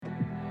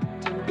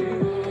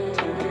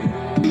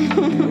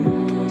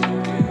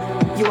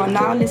You are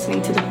now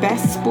listening to the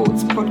best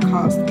sports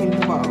podcast in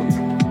the world.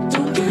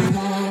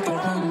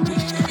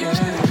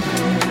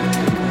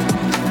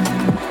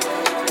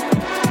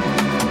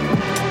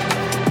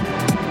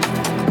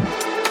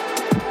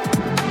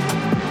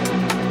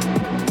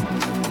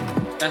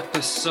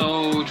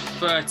 Episode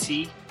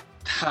 30.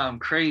 Damn,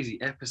 crazy.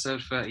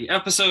 Episode 30.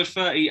 Episode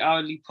 30,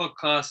 hourly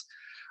podcast.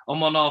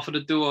 I'm on half of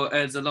the duo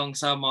Eds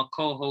alongside my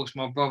co-host,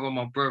 my brother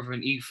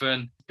and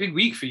Ethan. Big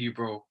week for you,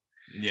 bro.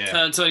 Yeah.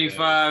 Turn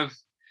 25.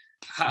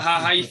 Yeah.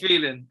 How you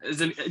feeling?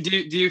 Do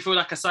you feel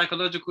like a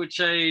psychological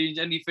change,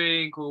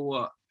 anything, or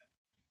what?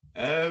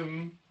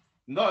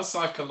 Not a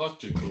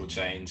psychological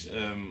change.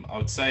 I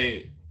would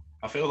say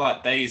I feel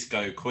like days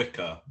go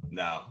quicker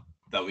now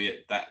that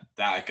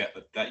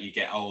you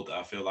get older.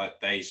 I feel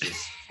like days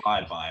just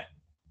fly by.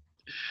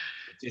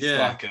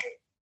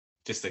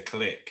 Just a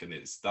click and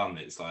it's done.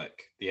 It's like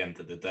the end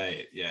of the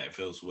day. Yeah, it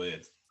feels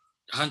weird.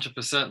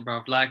 100%,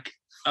 bro. Like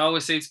I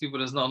always say to people,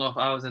 there's not enough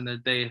hours in the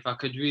day. If I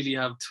could really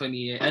have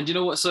 28, and you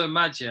know what's so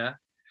mad, yeah?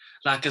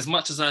 Like as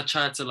much as I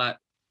try to like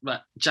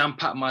jam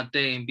pack my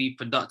day and be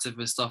productive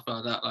and stuff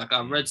like that. Like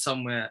I watched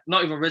somewhere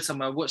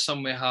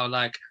how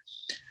like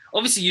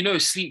obviously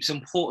sleep's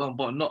important,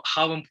 but not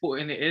how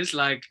important it is.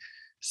 Like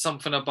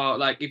something about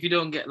like if you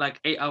don't get like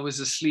 8 hours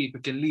of sleep,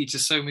 it can lead to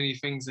so many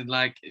things in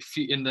like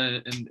in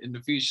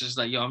the future. It's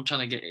like, yo, I'm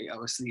trying to get 8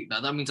 hours sleep. Now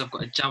that means I've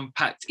got to jam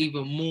packed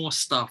even more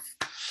stuff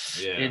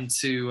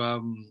into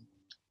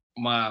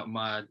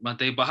my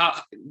day.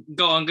 But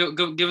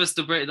go give us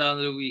the breakdown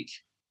of the week.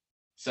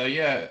 So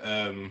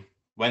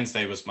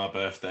Wednesday was my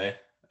birthday.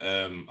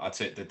 I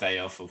took the day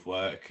off of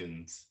work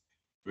and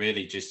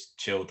really just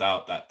chilled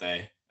out that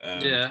day.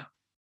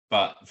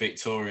 But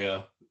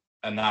Victoria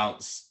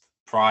announced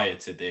prior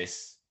to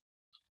this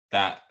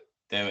that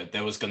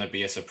there was going to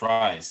be a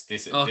surprise.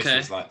 This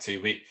was like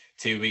 2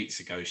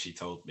 weeks ago. She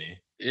told me.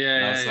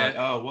 I was like,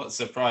 oh, what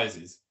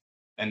surprises?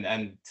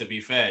 And to be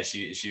fair,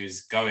 she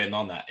was going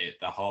on at it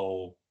the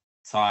whole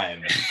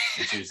time. And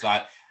she was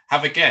like,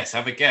 have a guess.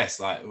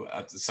 Like,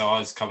 so I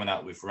was coming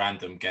out with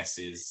random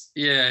guesses.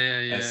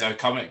 And so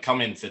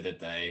coming to the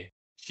day,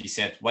 she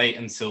said, wait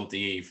until the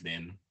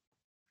evening,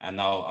 and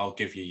I'll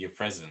give you your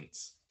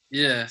presents.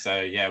 Yeah.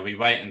 So we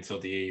wait until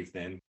the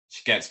evening.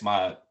 She gets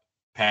my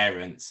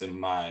parents and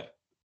my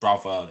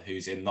brother,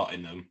 who's in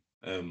Nottingham,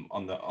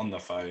 on the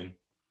phone,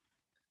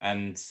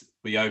 and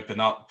we open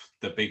up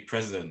the big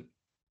present.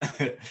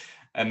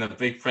 And the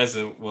big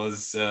present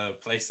was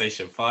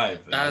PlayStation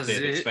 5. And I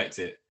didn't expect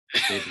it.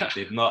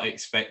 Did not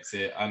expect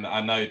it. And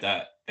I know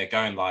that they're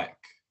going like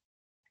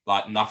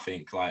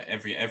nothing. Like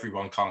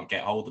everyone can't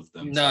get hold of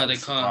them. No, so they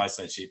can't.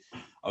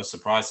 I was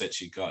surprised that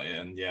she got it,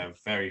 and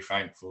very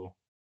thankful.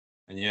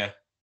 And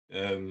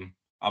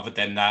other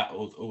than that,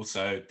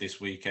 also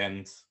this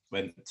weekend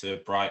went to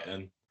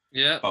Brighton.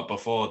 Yeah. But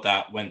before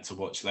that, went to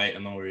watch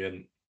Leyton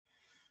Orient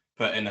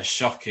put in a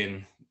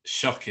shocking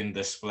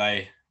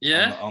display.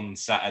 Yeah. On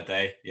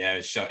Saturday. Yeah,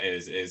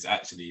 it was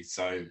actually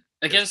so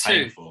against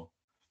painful.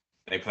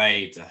 Who? They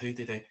played who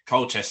did they?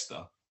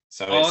 Colchester.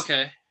 So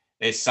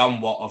it's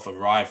somewhat of a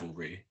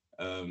rivalry.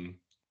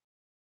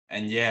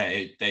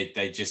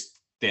 They just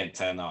didn't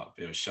turn up.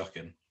 It was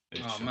shocking.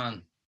 Shocking.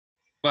 Man.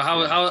 But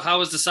how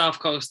was the South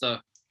Coast though?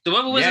 The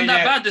weather wasn't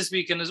that bad this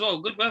weekend as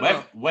well. Good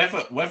weather.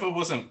 Weather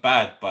wasn't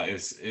bad, but it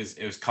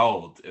was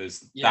cold. It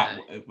was that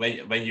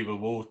when you were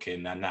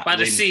walking and that by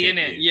the sea,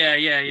 innit?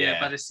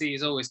 Yeah. By the sea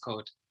is always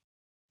cold.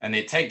 And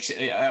it takes.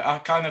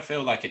 I kind of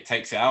feel like it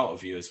takes it out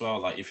of you as well.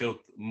 Like you feel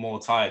more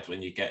tired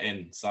when you get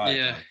inside.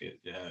 Yeah.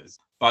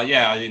 But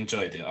I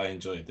enjoyed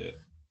it.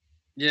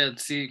 Yeah.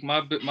 See,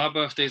 my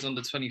birthday's on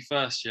the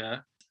 21st.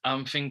 Yeah.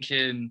 I'm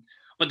thinking,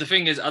 but the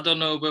thing is, I don't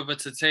know whether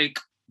to take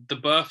the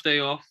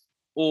birthday off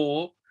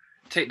or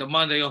take the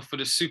Monday off for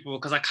the Super Bowl,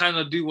 because I kind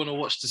of do want to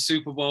watch the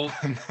Super Bowl.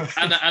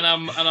 and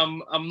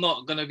I'm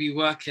not gonna be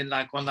working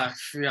like on like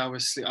 3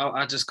 hours sleep.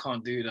 I just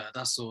can't do that.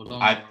 That's so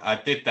long.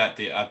 I did that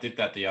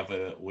the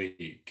other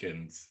week,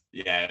 and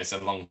it's a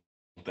long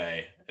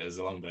day. It was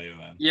a long day,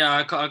 man.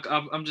 Yeah,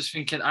 I'm just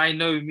thinking. I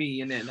know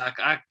me, innit?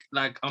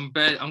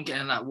 I'm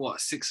getting like what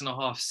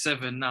 6.5,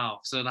 7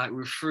 now. So like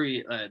with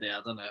 3 I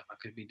don't know if I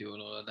could be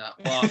doing all of that,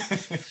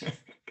 but.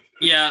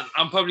 Yeah,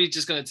 I'm probably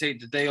just gonna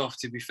take the day off,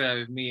 to be fair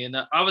with me. And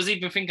I was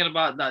even thinking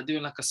about that,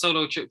 doing like a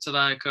solo trip to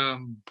like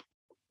to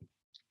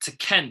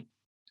Kent,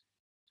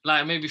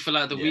 like maybe for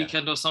like the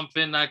weekend or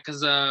something. Like,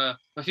 because a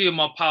few of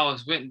my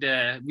pals went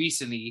there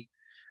recently,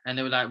 and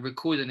they were like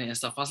recording it and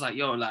stuff. I was like,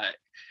 yo, like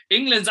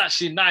England's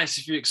actually nice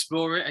if you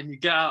explore it and you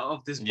get out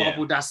of this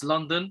bubble that's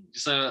London.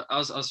 So I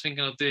was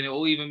thinking of doing it,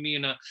 or even me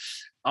and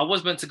I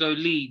was meant to go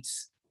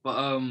Leeds,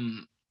 but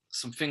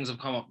some things have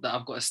come up that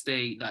I've got to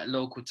stay like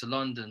local to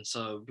London,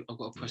 so I've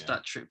got to push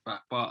that trip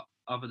back. But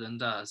other than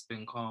that, it's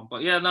been calm.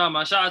 But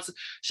man, shout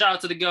out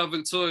to the girl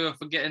Victoria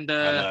for getting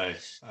the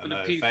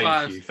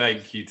P5.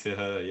 Thank you to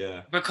her.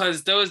 Yeah,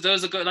 because those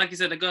are good. Like you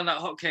said, they're going like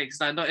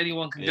hotcakes. Like not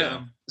anyone can get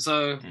them.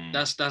 So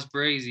that's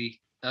brazy.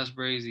 That's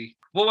brazy.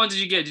 What one did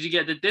you get? Did you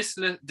get the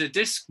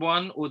disc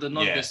one or the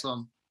non-disc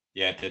one?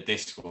 Yeah, the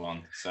disc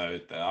one. So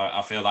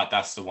I feel like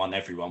that's the one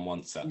everyone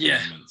wants at the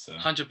moment. So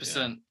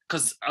 100%.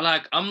 Because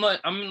like I'm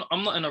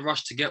not in a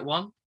rush to get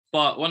one,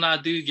 but when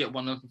I do get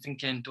one, I'm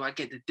thinking, do I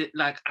get the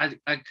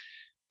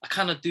I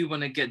kind of do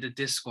want to get the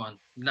disc one,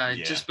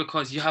 like just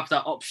because you have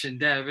that option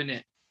there,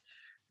 innit?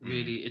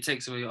 Really, it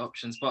takes away your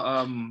options. But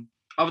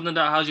other than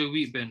that, how's your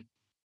week been?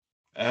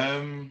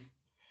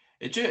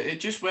 It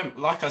just went,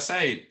 like I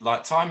say,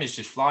 like time is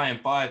just flying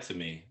by to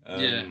me.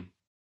 That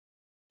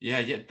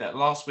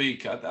last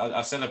week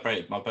I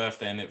celebrated my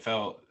birthday, and it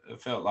felt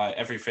like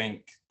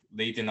everything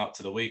leading up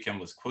to the weekend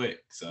was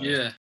quick. So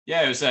it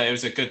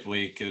was a good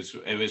week.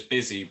 It was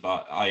busy,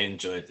 but I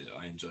enjoyed it.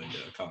 I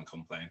can't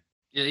complain.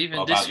 Yeah, even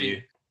what this about week,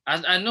 you?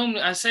 I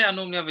normally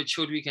have a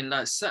chilled weekend.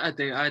 Like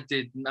Saturday, I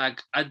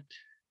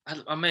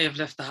may have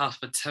left the house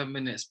for 10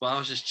 minutes, but I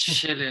was just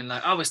chilling.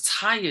 Like I was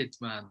tired,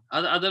 man.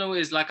 I don't know what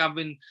it's like. I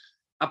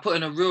put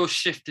in a real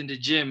shift in the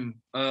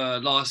gym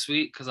last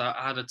week because I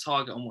had a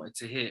target I wanted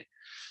to hit.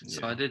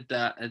 So I did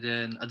that, and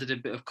then I did a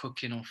bit of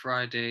cooking on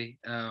Friday,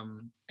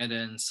 and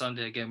then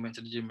Sunday again went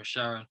to the gym with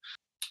Sharon.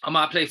 I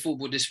might play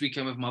football this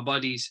weekend with my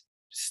buddies.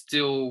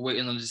 Still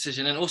waiting on the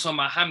decision, and also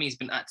my hammy's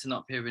been acting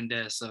up here and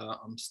there, so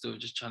I'm still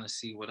just trying to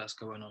see what that's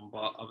going on.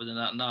 But other than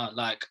that, nah,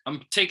 like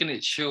I'm taking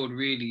it chilled,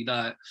 really.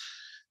 Like,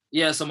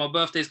 yeah. So my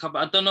birthday's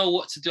coming. I don't know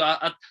what to do.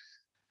 I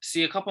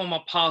see a couple of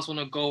my pals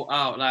want to go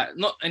out, like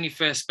not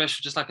anything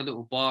special, just like a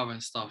little bar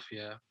and stuff.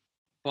 Yeah.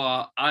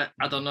 But I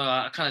don't know.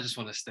 I kind of just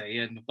want to stay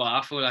in. But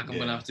I feel like I'm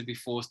gonna have to be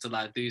forced to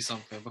like do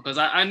something because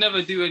I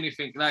never do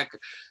anything. Like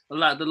the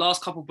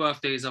last couple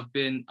birthdays, I've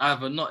been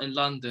either not in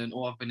London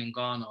or I've been in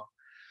Ghana.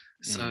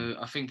 So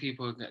I think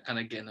people are kind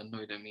of getting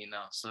annoyed at me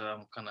now. So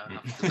I'm gonna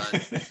have to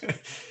like.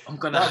 I'm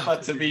gonna.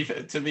 But to be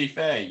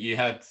fair, you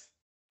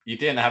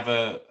didn't have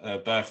a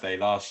birthday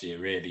last year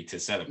really to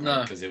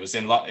celebrate because it was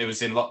in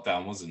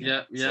lockdown, wasn't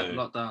it? Yeah,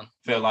 lockdown. I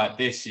feel like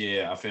this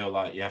year, I feel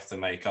like you have to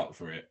make up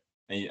for it.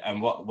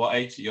 And what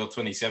age? You're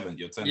 27.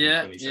 You're turning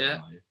 27.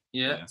 Are you?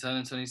 Yeah,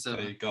 turning 27.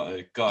 So you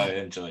gotta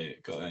enjoy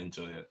it.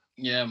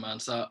 Yeah, man.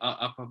 So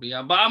I probably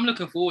am, but I'm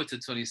looking forward to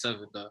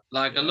 27 though.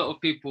 Like a lot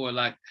of people are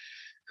like.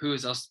 I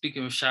was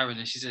speaking with Sharon,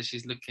 and she said she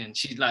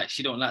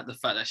don't like the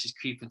fact that she's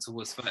creeping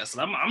towards 30.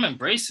 So I'm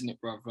embracing it,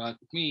 bro. Like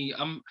me,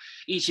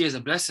 each year is a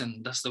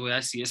blessing. That's the way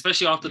I see it.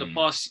 Especially after the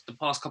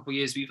past couple of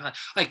years we've had.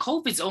 Like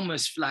COVID's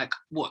almost like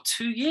what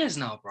 2 years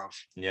now, bro.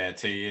 Yeah,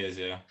 2 years.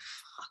 Yeah.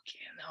 Fucking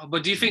hell.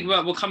 But do you think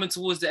we're coming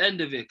towards the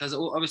end of it? Because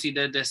obviously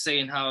they're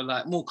saying how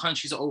like more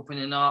countries are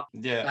opening up.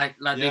 Yeah.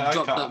 Like they've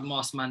dropped the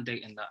mask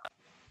mandate and that.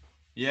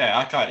 Yeah,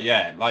 I can't.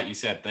 Yeah, like you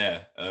said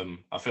there.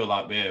 I feel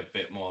like we're a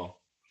bit more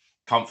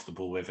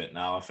comfortable with it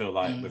now. I feel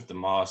like with the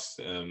mask,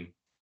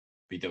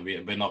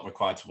 we're not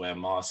required to wear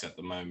masks at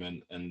the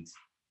moment, and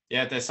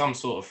there's some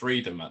sort of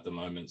freedom at the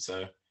moment.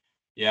 So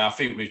I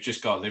think we've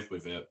just got to live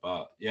with it.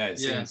 But it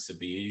seems to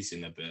be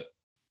easing a bit.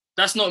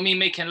 That's not me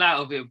making light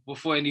of it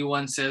before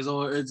anyone says,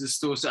 "Oh, it's a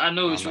store." So I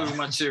know it's very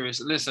much serious.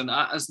 Listen,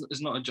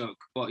 it's not a joke.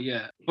 But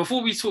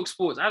before we talk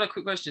sports, I had a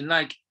quick question.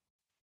 Like,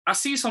 I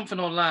see something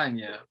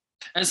online,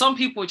 and some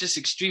people are just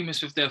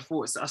extremists with their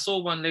thoughts. I saw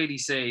one lady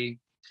say,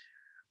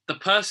 the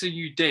person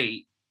you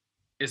date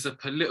is a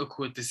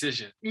political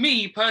decision.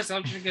 Me personally,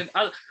 I'm just thinking,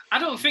 I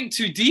don't think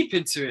too deep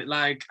into it.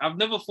 Like, I've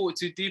never thought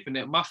too deep in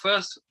it. My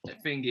first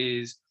thing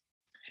is,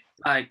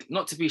 like,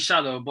 not to be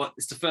shallow, but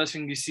it's the first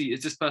thing you see.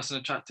 Is this person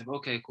attractive?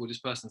 Okay, cool, this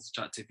person's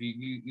attractive.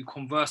 You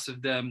converse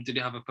with them. Do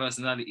they have a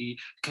personality?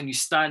 Can you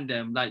stand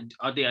them? Like,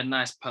 are they a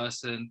nice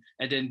person?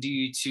 And then do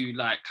you two,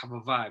 like, have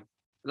a vibe?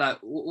 Like,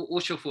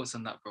 what's your thoughts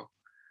on that, bro?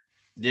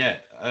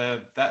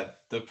 That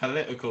the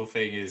political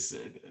thing is,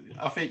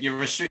 I think you're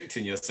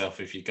restricting yourself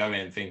if you go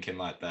in thinking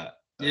like that.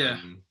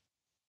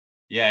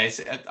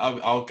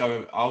 I'll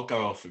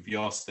go off of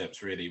your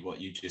steps really. What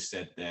you just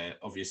said there.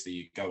 Obviously,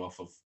 you go off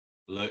of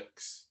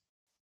looks.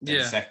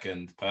 Then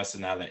second,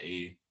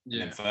 personality.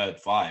 And then third,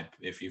 vibe.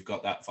 If you've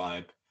got that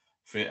vibe,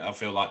 I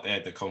feel like they're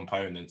the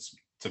components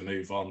to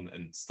move on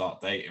and start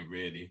dating.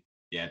 Really.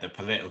 Yeah, the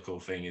political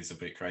thing is a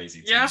bit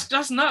crazy.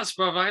 That's nuts,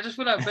 brother. I just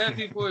feel like bare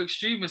people are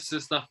extremists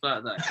and stuff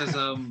like that. Because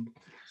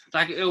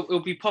like it'll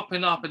be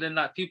popping up, and then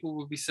like people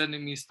will be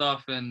sending me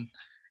stuff, and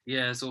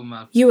it's all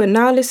mad. You are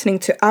now listening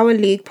to Our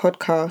League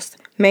podcast,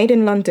 made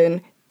in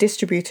London,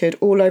 distributed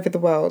all over the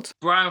world.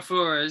 Brian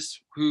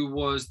Flores, who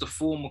was the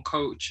former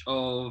coach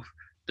of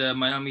the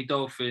Miami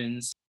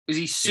Dolphins, is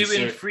he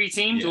suing 3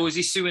 teams or is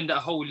he suing that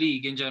whole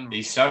league in general?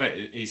 He's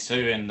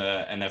suing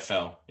the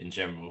NFL in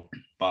general,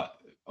 but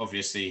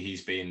obviously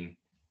he's been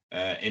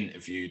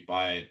interviewed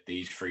by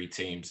these 3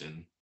 teams,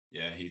 and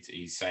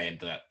he's saying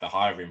that the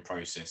hiring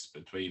process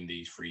between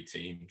these 3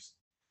 teams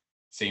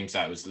seems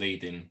that it was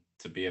leading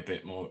to be a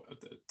bit more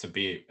to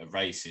be a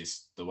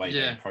racist the way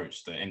they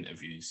approached the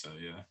interviews. So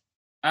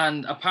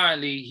and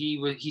apparently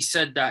he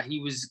said that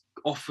he was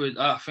offered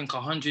I think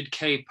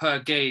 $100K per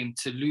game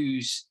to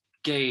lose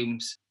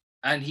games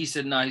And he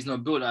said, "No, he's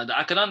not built like that."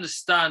 I can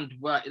understand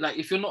why, like,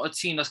 if you're not a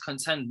team that's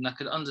contending, I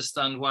could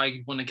understand why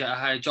you want to get a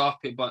higher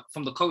draft pick. But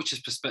from the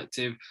coach's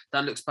perspective,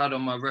 that looks bad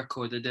on my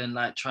record. And then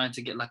like trying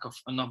to get like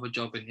another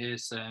job in here,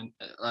 saying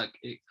like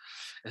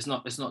it's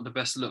not the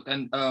best look.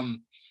 And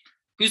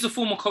who's the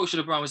former coach of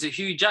the Browns? Was it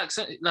Hugh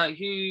Jackson? Like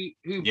Hugh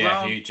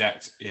Brown? Hugh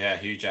Jackson. Yeah,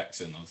 Hugh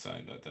Jackson or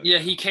something like that. Yeah,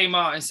 he came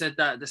out and said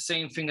that the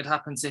same thing had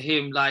happened to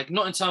him. Like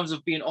not in terms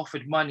of being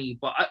offered money,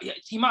 but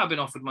he might have been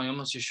offered money. I'm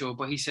not too sure.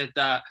 But he said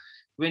that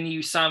when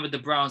you signed with the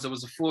Browns, there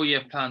was a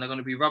 4-year plan. They're going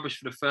to be rubbish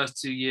for the first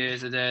 2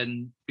 years and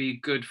then be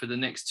good for the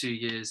next 2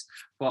 years.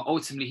 But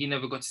ultimately, he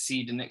never got to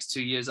see the next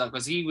 2 years out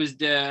because he was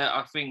there.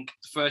 I think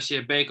the first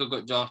year Baker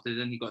got drafted,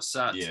 then he got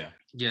sacked.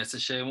 Yeah, it's a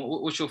shame.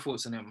 What's your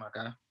thoughts on him, my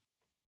guy?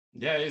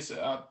 Yeah, it's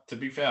to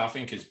be fair, I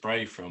think it's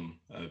brave from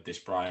this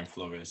Brian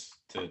Flores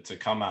to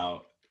come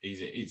out.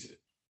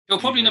 He'll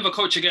probably never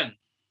coach again.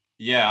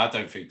 Yeah, I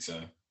don't think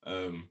so.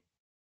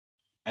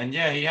 And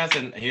yeah, he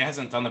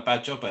hasn't done a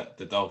bad job at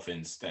the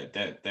Dolphins.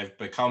 They've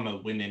become a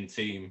winning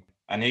team,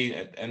 and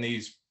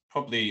he's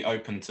probably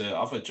open to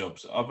other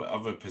jobs,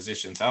 other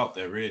positions out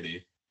there,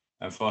 really.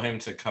 And for him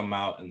to come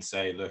out and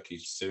say, "Look,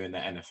 he's suing the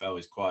NFL,"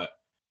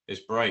 it's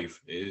brave.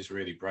 It is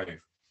really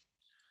brave.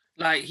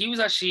 Like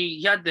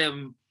he had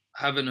them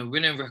having a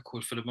winning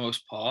record for the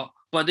most part,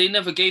 but they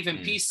never gave him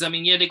pieces. I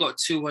mean, yeah, they got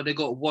Tua, they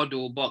got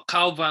Waddle, but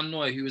Kyle Van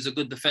Noy, who was a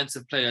good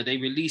defensive player, they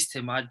released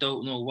him. I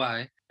don't know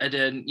why. And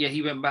then, yeah,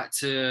 he went back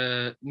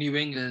to New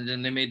England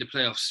and they made the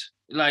playoffs.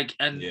 Like,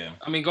 and yeah.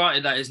 I mean,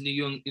 granted, that is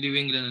New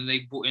England and they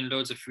brought in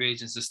loads of free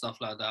agents and stuff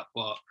like that.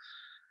 But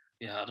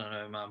yeah, I don't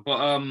know, man.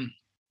 But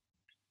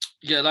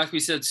yeah, like we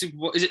said, Super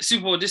Bowl. Is it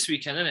Super Bowl this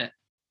weekend, isn't it?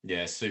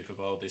 Yeah, Super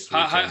Bowl this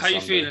weekend. How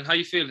you feeling? How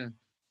you feeling?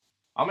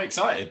 I'm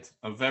excited.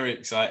 I'm very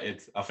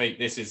excited. I think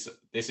this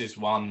is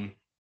one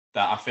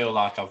that I feel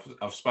like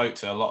I've spoke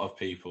to a lot of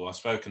people. I've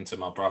spoken to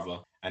my brother,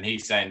 and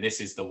he's saying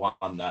this is the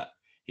one that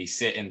he's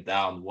sitting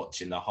down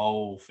watching the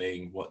whole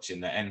thing, watching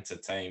the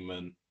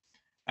entertainment.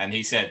 And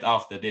he said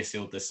after this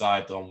he'll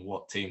decide on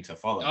what team to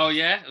follow. Oh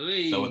yeah,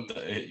 so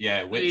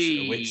yeah,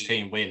 which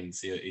team wins,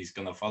 he's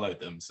gonna follow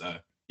them. So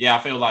yeah, I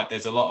feel like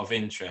there's a lot of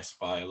interest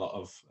by a lot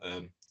of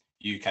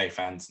UK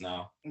fans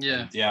now.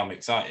 Yeah, and yeah, I'm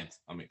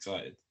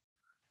excited.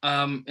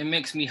 It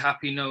makes me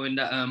happy knowing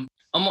that I'm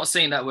not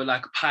saying that we're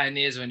like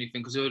pioneers or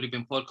anything because we've already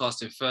been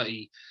podcasting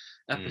 30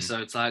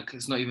 episodes. Like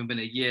it's not even been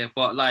a year,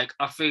 but like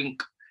I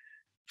think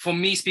from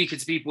me speaking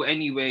to people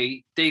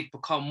anyway, they've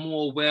become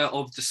more aware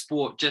of the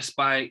sport just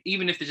by,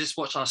 even if they just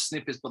watch our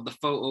snippets, but the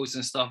photos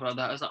and stuff like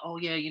that. It's like, oh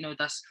yeah, you know,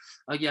 that's,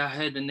 yeah, I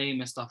heard the name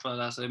and stuff like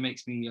that. So it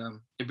makes me,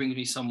 it brings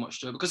me so much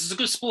joy because it's a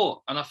good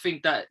sport. And I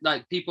think that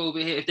like people over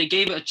here, if they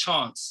gave it a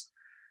chance,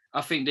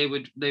 I think they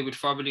would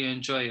thoroughly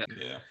enjoy it.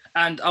 Yeah.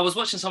 And I was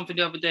watching something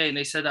the other day and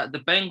they said that the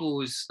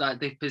Bengals, like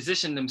they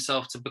positioned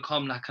themselves to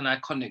become like an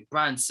iconic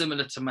brand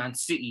similar to Man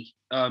City,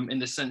 in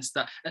the sense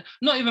that,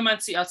 not even Man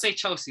City, I'd say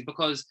Chelsea,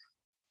 because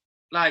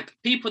like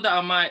people that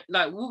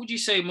are what would you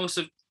say most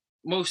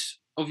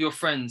of your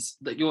friends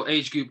that your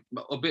age group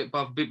a bit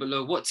above, a bit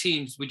below, what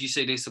teams would you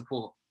say they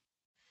support?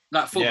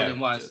 Like footballing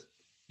wise.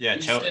 Yeah,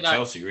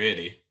 Chelsea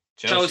really.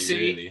 Chelsea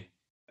really.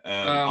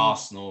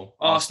 Arsenal,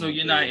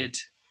 United.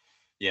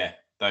 Yeah,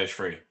 those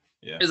three.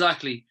 Yeah.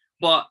 Exactly.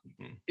 But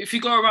if you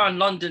go around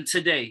London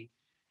today,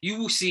 you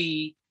will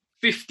see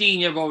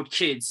 15-year-old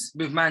kids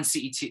with Man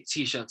City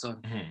t-shirts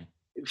on.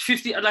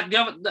 50, like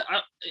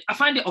I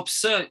find it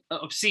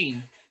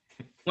obscene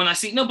when I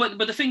see, but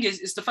the thing is,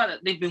 it's the fact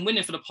that they've been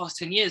winning for the past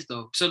 10 years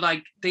though. So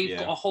like they've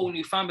got a whole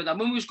new fan base. Like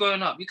when we was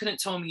growing up, you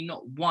couldn't tell me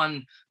not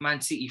one Man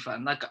City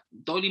fan. Like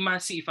the only Man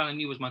City fan I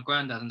knew was my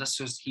granddad, and that's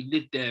just he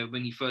lived there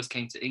when he first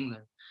came to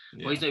England.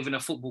 Yeah. Well, he's not even a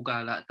football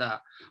guy like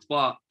that.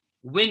 But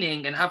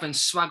winning and having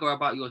swagger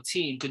about your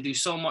team can do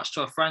so much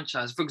to a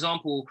franchise. For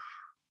example,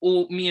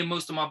 me and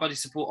most of my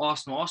buddies support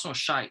Arsenal. Arsenal's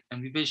shite,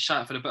 and we've been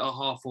shite for the better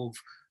half of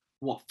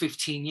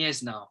 15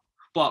 years now.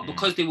 But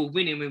because they were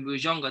winning when we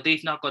was younger,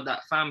 they've now got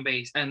that fan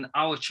base, and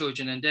our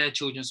children and their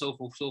children, so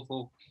forth,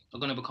 are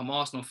going to become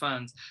Arsenal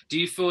fans. Do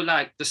you feel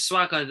like the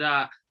swagger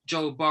that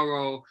Joe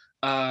Burrow,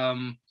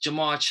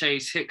 Jamar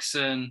Chase,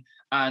 Hickson,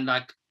 and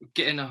like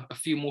getting a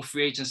few more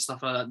free agents,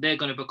 stuff like that, they're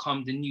going to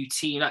become the new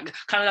team, like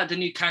kind of like the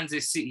new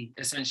Kansas City,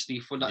 essentially,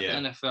 for like the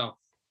NFL?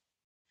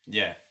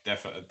 Yeah,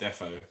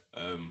 defo.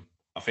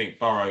 I think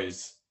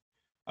Burrow's.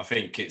 I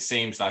think it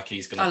seems like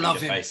he's going to be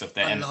the face of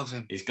the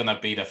NFL. He's going to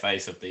be the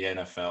face of the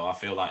NFL. I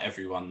feel like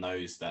everyone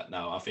knows that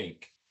now. I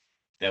think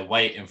they're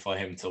waiting for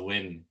him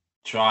to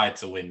try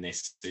to win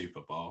this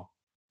Super Bowl,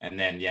 and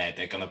then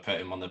they're going to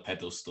put him on the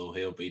pedestal.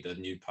 He'll be the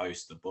new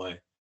poster boy.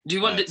 Do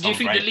you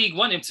think the league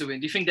want him to win?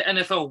 Do you think the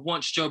NFL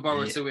wants Joe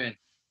Burrow to win?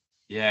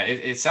 Yeah,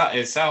 it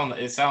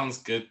sounds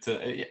good.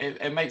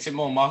 It makes it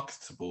more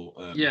marketable.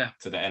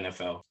 To the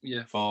NFL.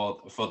 Yeah.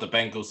 For the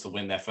Bengals to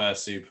win their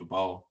first Super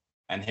Bowl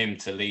and him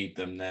to lead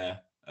them there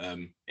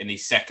in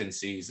his second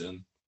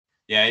season.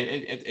 Yeah,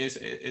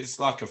 it's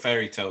like a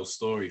fairy tale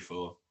story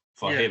for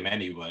him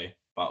anyway,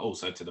 but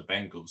also to the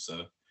Bengals.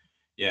 So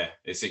yeah,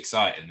 it's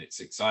exciting.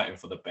 It's exciting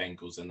for the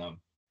Bengals, and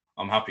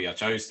I'm happy I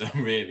chose them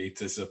really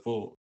to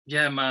support.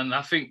 Yeah, man.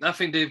 I think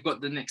they've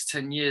got the next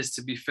 10 years,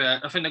 to be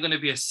fair. I think they're going to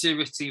be a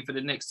serious team for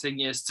the next 10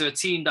 years, to a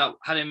team that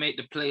hadn't made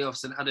the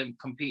playoffs and hadn't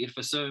competed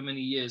for so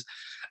many years.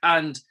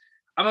 And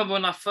I remember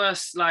when I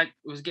first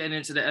was getting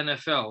into the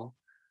NFL,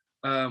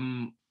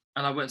 and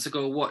I went to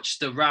go watch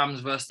the Rams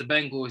versus the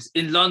Bengals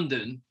in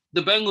London.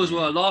 The Bengals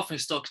were a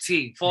laughingstock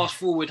team. Fast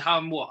forward 4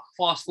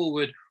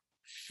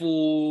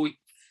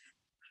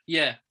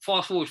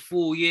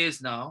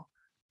 years now,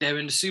 they're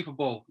in the Super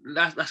Bowl.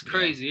 That's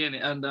crazy, isn't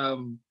it?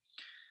 And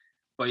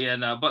but yeah,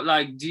 no. But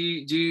like, do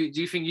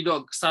you think you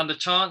don't stand a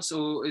chance,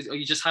 or are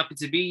you just happy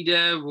to be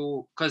there,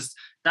 or because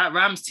that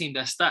Rams team,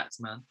 they're stacked,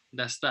 man.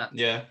 They're stacked.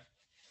 Yeah.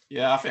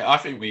 I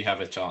think we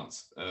have a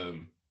chance.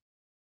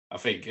 I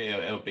think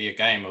it'll be a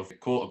game of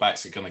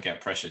quarterbacks are going to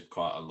get pressured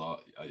quite a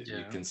lot. Yeah.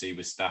 You can see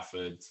with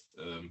Stafford,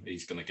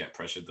 he's going to get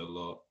pressured a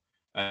lot,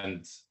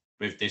 and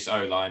with this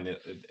O-line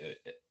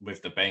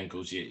with the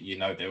Bengals, you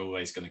know they're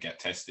always going to get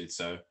tested.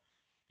 So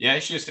yeah,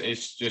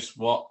 it's just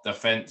what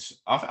defense.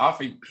 I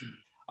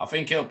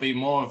think it'll be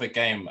more of a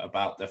game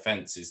about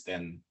defenses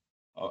than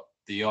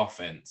the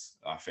offense.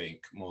 I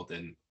think more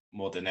than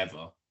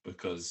ever,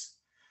 because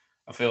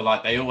I feel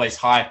like they always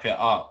hype it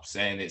up,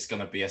 saying it's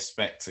going to be a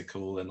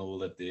spectacle and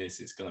all of this.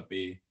 It's going to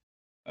be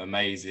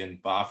amazing,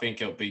 but I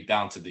think it'll be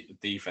down to the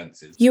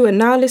defenses. You are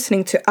now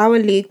listening to Our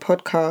League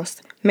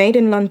podcast, made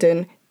in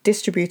London,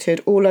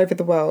 distributed all over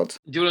the world.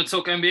 Do you want to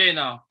talk NBA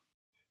now?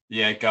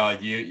 Yeah,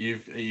 God,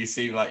 you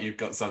seem like you've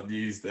got some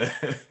news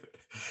there.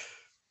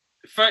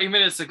 30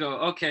 minutes ago,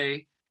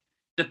 okay,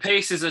 the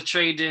Pacers are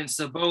trading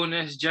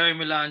Sabonis,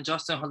 Jeremy Lamb,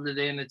 Justin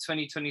Holiday in the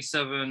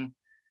 2027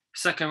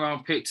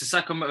 second-round pick to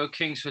Sacramento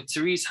Kings for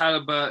Tyrese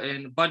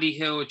Halliburton, Buddy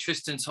Hield,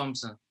 Tristan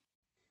Thompson.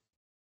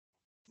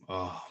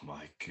 Oh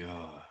my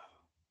God!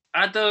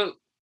 I don't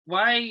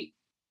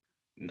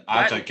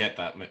get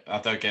that. I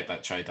don't get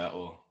that trade at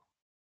all.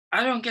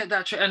 I don't get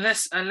that trade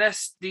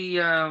unless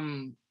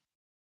the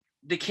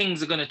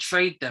Kings are gonna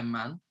trade them,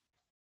 man.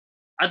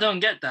 I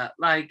don't get that.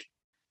 Like,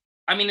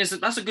 I mean,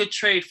 that's a good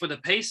trade for the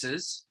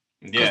Pacers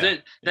because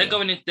they're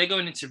going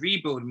into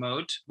rebuild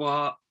mode.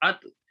 But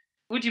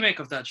what do you make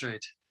of that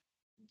trade?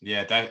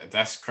 Yeah,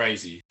 that's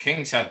crazy.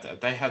 Kings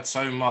had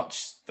so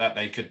much that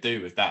they could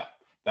do with that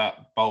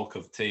bulk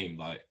of team,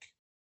 like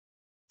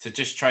to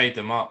just trade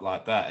them up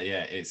like that.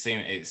 Yeah, it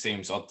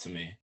seems odd to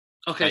me.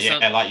 Okay, but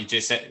yeah, like you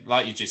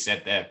just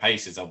said, their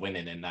Pacers are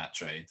winning in that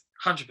trade.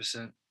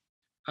 100%.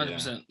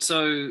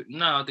 So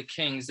now the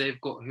Kings,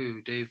 they've got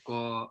who? They've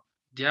got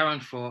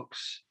De'Aaron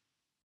Fox,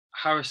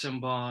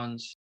 Harrison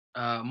Barnes,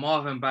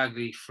 Marvin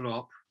Bagley,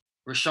 flop,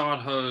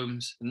 Rashawn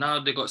Holmes. Now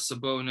they got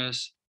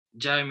Sabonis,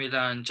 Jeremy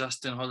Lamb,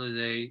 Justin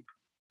Holiday.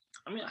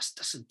 I mean,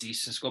 that's a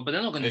decent squad, but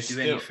they're not going to do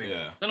anything.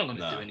 Yeah. They're not going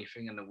to do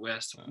anything in the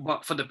West. No.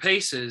 But for the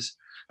Pacers,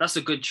 that's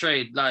a good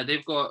trade. Like,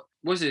 they've got,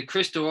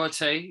 Chris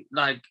Duarte?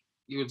 Like,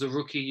 he was a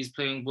rookie. He's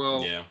playing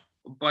well. Yeah.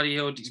 Buddy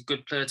Hield, he's a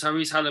good player.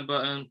 Tyrese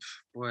Halliburton,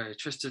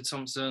 Tristan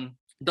Thompson.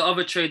 The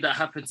other trade that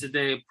happened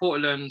today,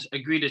 Portland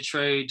agreed to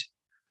trade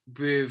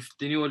with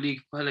the New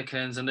Orleans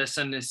Pelicans, and they're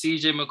sending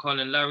CJ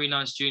McCollum, Larry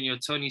Nance Jr.,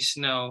 Tony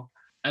Snell,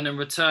 and in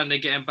return, they're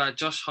getting back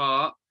Josh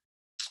Hart.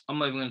 I'm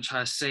not even going to try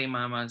to say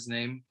my man's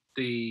name.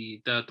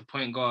 The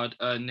point guard,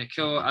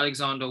 Nickeil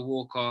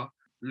Alexander-Walker,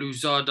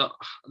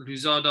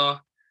 Luzada,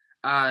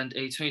 and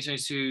a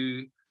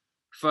 2022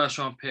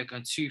 first-round pick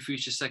and 2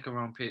 future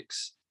second-round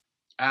picks.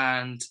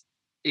 And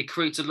it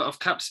creates a lot of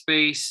cap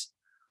space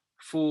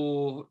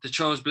for the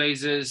Trail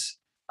Blazers,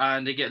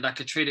 and they get like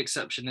a trade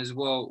exception as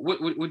well.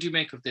 What do you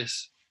make of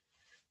this?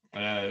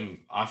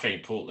 I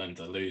think Portland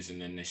are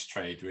losing in this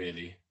trade,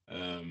 really.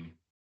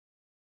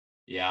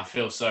 Yeah, I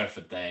feel sorry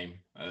for Dame.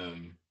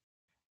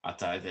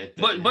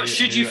 But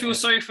should you feel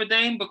sorry for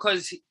Dame,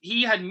 because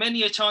he had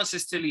many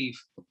chances to leave,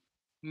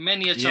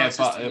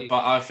 but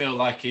I feel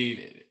like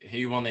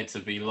he wanted to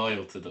be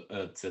loyal to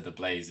the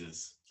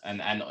Blazers,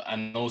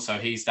 and also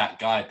he's that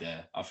guy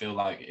there. I feel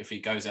like if he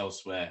goes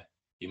elsewhere,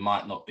 he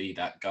might not be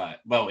that guy.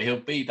 Well, he'll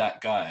be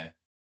that guy,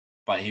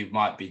 but he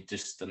might be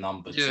just the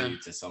number 2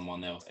 to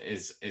someone else.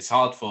 It's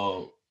hard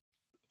for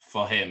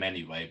him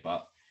anyway,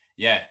 but.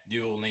 Yeah,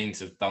 New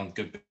Orleans have done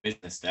good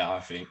business there. I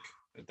think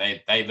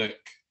they look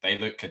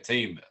a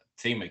team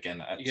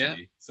again,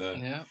 actually.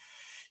 Yeah.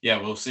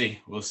 So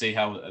we'll see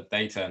how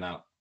they turn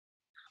out.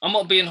 I'm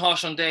not being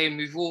harsh on Dame.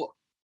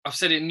 I've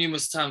said it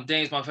numerous times.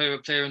 Dame's my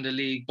favorite player in the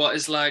league, but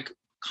it's like,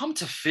 come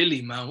to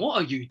Philly, man.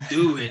 What are you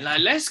doing? Like,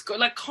 let's go.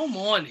 Like, come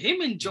on,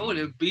 him and Joel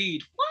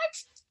Embiid. What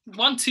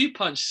 1-2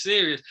 punch,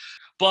 serious.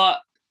 But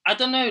I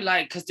don't know,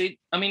 like, because they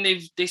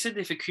said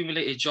they've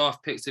accumulated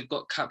draft picks, they've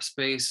got cap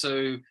space,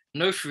 so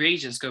no free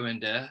agents go in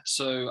there.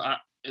 So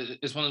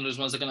it's one of those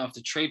ones they're gonna have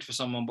to trade for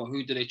someone. But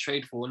who do they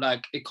trade for?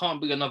 Like, it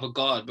can't be another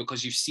guard,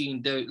 because you've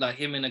seen like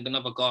him and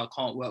another guard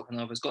can't work with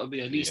another. It's got to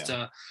be at least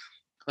a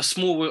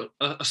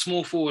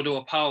small forward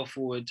or a power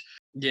forward.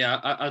 Yeah,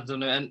 I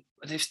don't know, and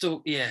they've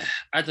still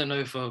I don't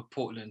know for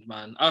Portland,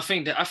 man. I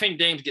think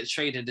Dame gets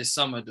traded this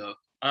summer though.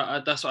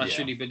 That's what I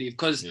truly believe,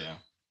 because. Yeah.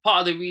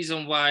 part of the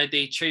reason why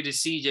they traded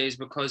CJ is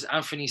because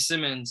Anthony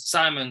Simons,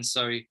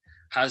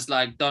 has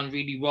like done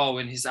really well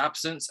in his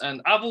absence.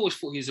 And I've always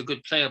thought he was a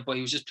good player, but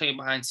he was just playing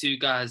behind two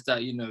guys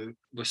that,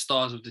 were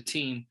stars of the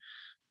team.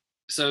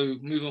 So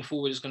moving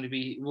forward, it's going to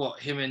be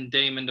him and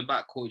Dame in the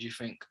backcourt, do you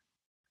think?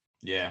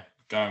 Yeah,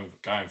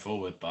 going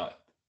forward, but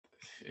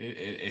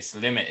it's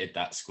limited,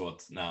 that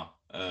squad now.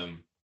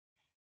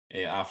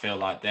 I feel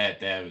like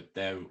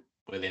they're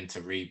willing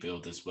to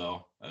rebuild as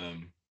well.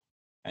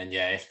 And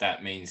yeah, if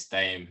that means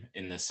Dame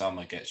in the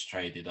summer gets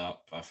traded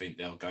up, I think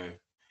they'll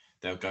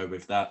go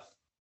with that.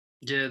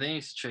 Yeah, they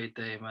need to trade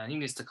Dame, man. He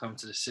needs to come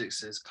to the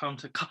Sixers. Come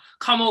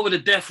over the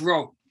death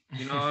row.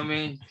 You know what I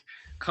mean?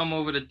 Come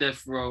over the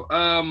death row.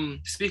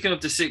 Speaking of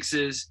the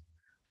Sixers,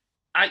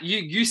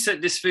 you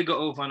set this figure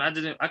over, and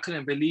I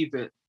couldn't believe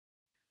it.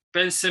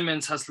 Ben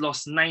Simmons has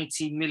lost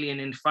 90 million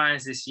in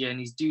fines this year, and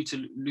he's due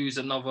to lose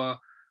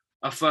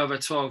a further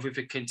 12 if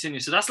it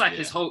continues. So that's like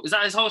his whole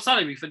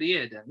salary for the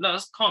year then? No,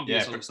 that can't be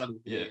his whole salary.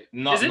 Yeah,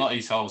 not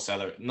his whole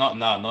salary.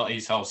 Not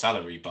his whole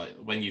salary,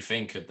 but when you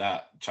think of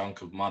that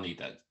chunk of money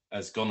that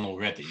has gone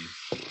already,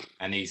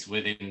 and he's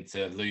willing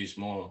to lose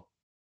more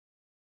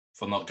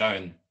for not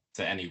going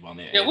to anyone.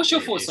 What's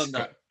your thoughts on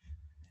that?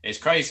 It's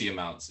crazy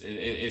amounts.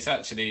 It's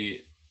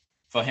actually,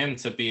 for him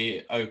to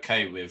be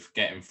okay with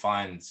getting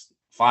fined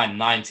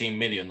 19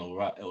 million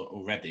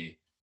already,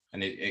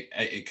 and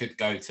it could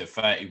go to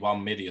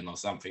 31 million or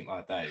something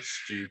like that. It's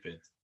stupid.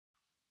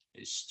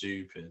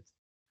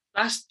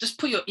 That's just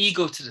put your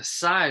ego to the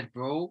side,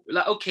 bro.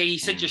 Like, okay, he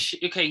said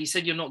he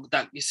said you're not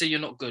that. You say you're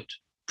not good.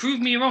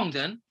 Prove me wrong,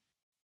 then.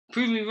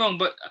 Prove me wrong,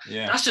 but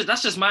that's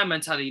just my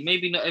mentality.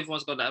 Maybe not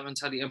everyone's got that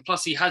mentality, and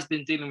plus he has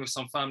been dealing with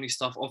some family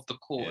stuff off the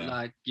court,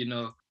 like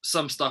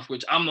some stuff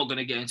which I'm not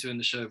gonna get into in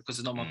the show because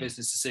it's not my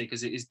business to say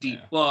because it is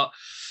deep. But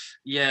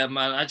yeah,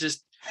 man, I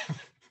just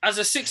as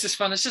a Sixers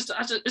fan,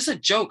 it's a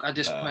joke at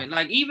this point.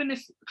 Like even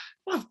if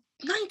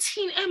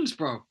 19 M's,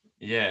 bro.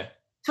 Yeah.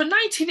 For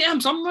 19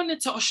 M's, I'm running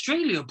to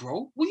Australia,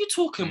 bro. What are you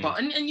talking about?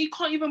 And you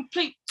can't even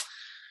play.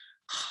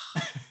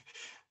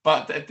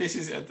 But this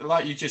is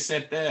like you just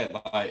said there,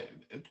 like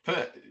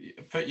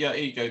put your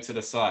ego to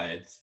the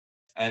side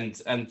and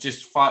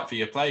just fight for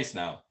your place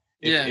now.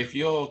 If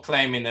you're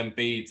claiming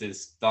Embiid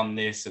has done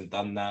this and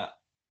done that,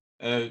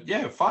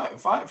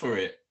 fight for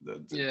it.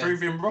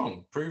 Prove him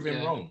wrong. Prove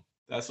him wrong.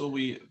 That's all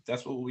we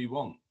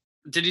want.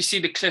 Did you see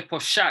the clip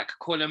of Shaq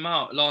call him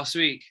out last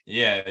week?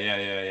 Yeah.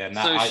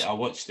 I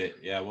watched it.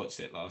 Yeah, I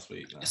watched it last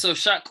week. So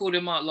Shaq called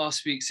him out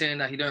last week saying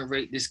that he don't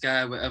rate this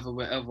guy,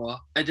 whatever.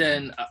 And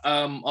then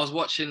I was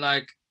watching,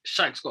 like,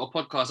 Shaq's got a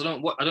podcast.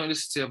 I don't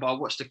listen to it, but I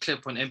watched the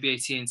clip on NBA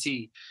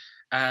TNT.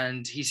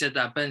 And he said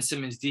that Ben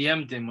Simmons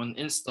DM'd him on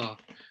Insta,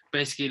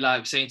 basically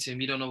like saying to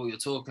him, you don't know what you're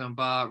talking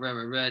about,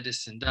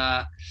 this and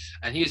that.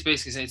 And he was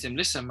basically saying to him,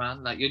 listen,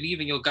 man, like you're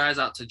leaving your guys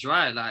out to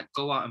dry, like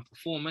go out and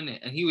perform, innit?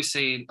 And he was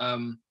saying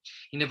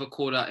he never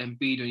called out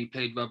Embiid when he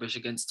played rubbish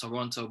against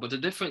Toronto. But the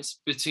difference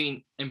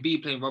between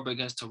Embiid playing rubbish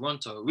against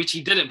Toronto, which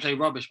he didn't play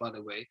rubbish, by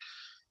the way,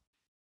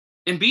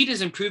 Embiid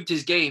has improved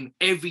his game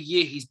every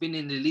year he's been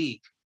in the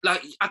league.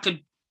 Like I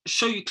could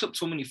show you clips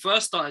from when he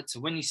first started to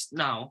when he's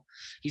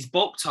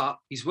bulked up,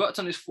 he's worked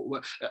on his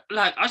footwork.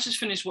 Like I just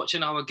finished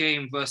watching our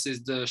game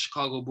versus the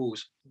Chicago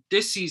Bulls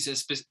this season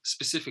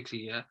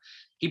specifically.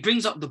 He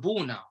brings up the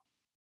ball now.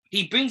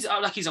 He brings it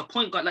out like he's a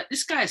point guard. Like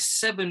this guy is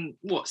 7'2",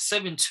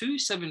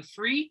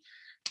 7'3",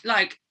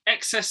 like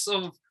excess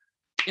of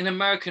in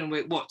American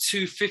weight,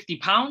 250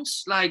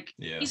 pounds. Like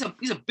he's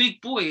a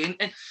big boy,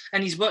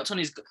 and he's worked on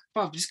his.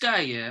 Bro, this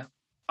guy,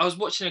 I was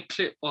watching a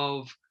clip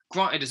of.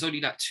 Granted, it's only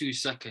like 2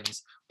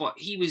 seconds, but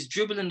he was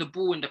dribbling the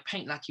ball in the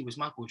paint like he was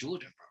Michael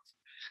Jordan,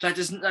 bro. Like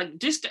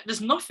there's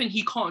nothing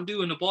he can't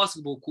do in the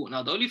basketball court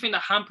now. The only thing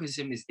that hampers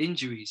him is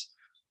injuries,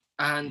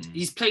 and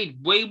he's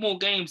played way more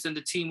games than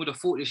the team would have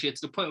thought this year, to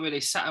the point where they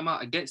sat him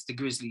out against the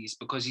Grizzlies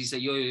because he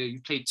said, "Yo,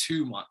 you played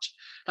too much."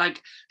 Like,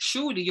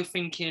 surely you're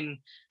thinking,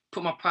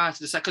 put my pride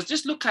to the side, because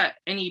just look at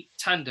any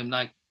tandem,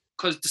 like,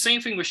 because the same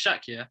thing with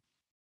Shaq,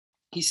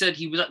 he said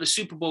he was at the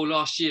Super Bowl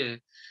last year.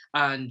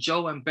 And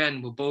Joe and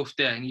Ben were both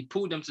there, and he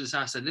pulled them to the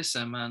side and said,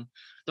 listen, man,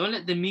 don't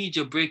let the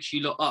media break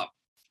you lot up.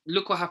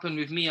 Look what happened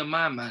with me and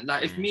my man.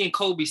 Like, if me and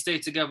Kobe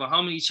stayed together,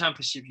 how many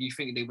championships do you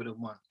think they would have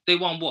won? They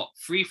won,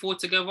 3, 4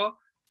 together?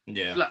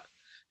 Yeah. Like,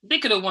 they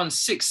could have won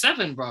 6,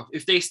 7, bro,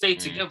 if they stayed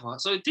together.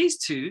 So these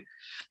two,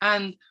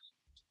 and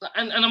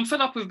I'm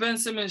fed up with Ben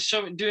Simmons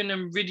doing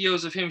them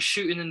videos of him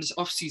shooting in this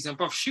offseason,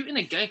 bro. Shooting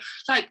a game.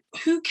 Like,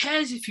 who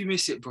cares if you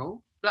miss it,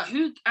 bro? Like,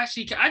 who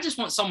actually cares? I just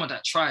want someone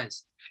that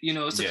tries.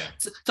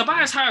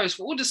 Tobias Harris,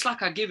 for all the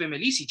slack I give him,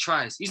 at least he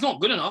tries. He's not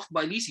good enough,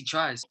 but at least he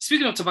tries.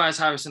 Speaking of Tobias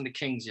Harris and the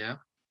Kings,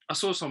 I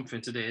saw something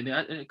today, and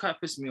it kind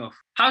of pissed me off.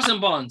 Harrison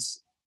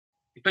Barnes,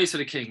 he plays for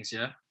the Kings,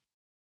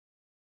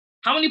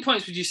 How many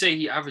points would you say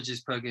he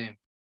averages per game?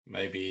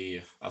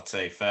 Maybe, I'd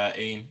say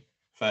 13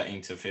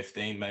 to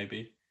 15,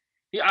 maybe.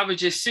 He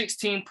averages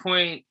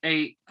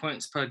 16.8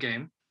 points per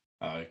game.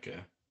 Oh, okay.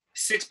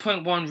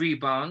 6.1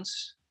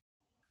 rebounds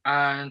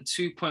and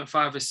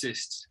 2.5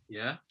 assists,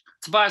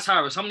 Tobias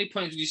Harris, how many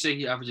points would you say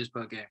he averages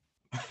per game?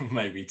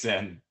 maybe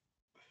 10.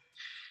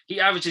 He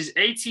averages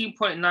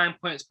 18.9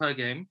 points per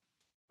game.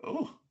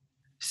 Oh.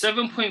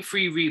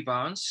 7.3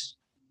 rebounds.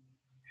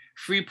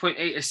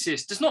 3.8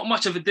 assists. There's not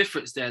much of a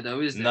difference there,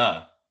 though, is there?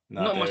 No,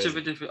 not much of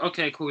a difference.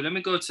 Okay, cool. Let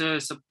me go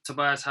to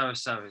Tobias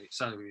Harris' salary.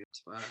 Tobias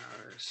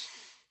Harris.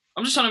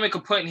 I'm just trying to make a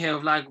point here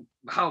of like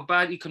how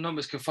bad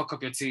economics can fuck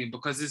up your team,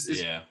 because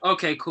it's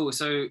okay, cool.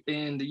 So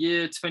in the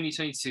year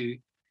 2022,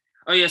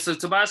 so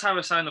Tobias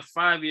Harris signed a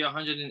 5-year,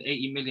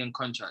 180 million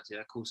contract. Yeah,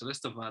 cool. So let's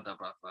divide that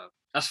by 5.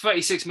 That's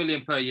 36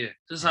 million per year.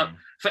 Just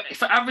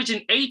for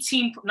averaging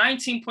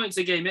 19 points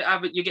a game,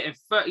 you're getting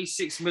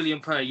 36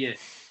 million per year.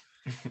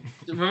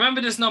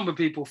 Remember this number,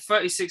 people.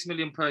 36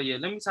 million per year.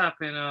 Let me type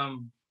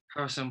in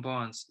Harrison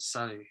Barnes'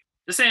 salary.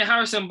 They're saying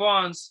Harrison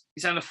Barnes,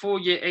 he signed a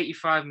 4-year,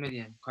 85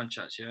 million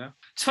contract, yeah?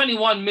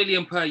 21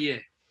 million per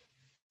year.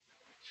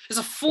 There's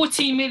a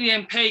 14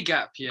 million pay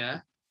gap,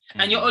 yeah?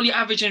 And you're only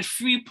averaging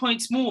 3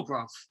 points more,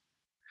 bruv.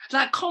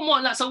 Like, come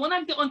on. Like, so when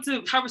I get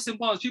onto Harrison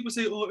Barnes, people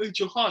say, oh,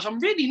 you're harsh. I'm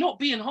really not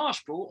being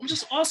harsh, bro. I'm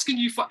just asking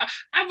you for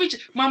average.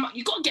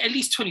 You got to get at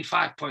least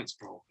 25 points,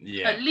 bro.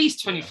 Yeah. At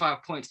least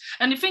 25 points.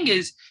 And the thing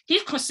is,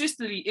 he's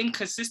consistently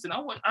inconsistent.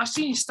 I've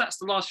seen his stats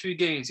the last few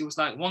games. It was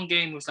like one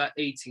game was like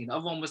 18. The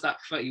other one was like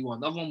 31.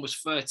 The other one was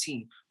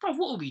 13. Bro,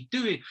 what are we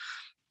doing?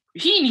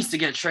 He needs to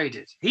get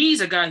traded.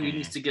 He's a guy who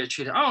needs to get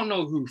traded. I don't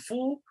know who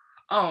for.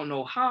 I don't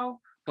know how.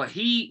 But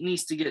he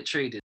needs to get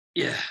traded.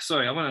 Yeah,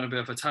 sorry, I went on a bit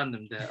of a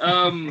tandem there.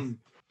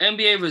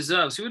 NBA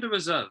reserves. Who are the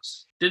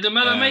reserves? Did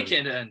LaMelo make it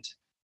in the end?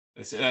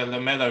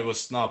 LaMelo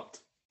was snubbed.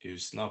 He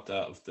was snubbed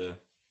out of the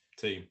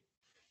team.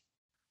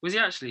 Was he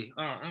actually?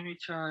 All right, let me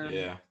try.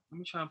 Yeah. Let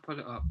me try and pull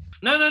it up.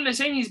 No, they're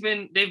saying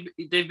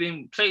they've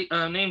been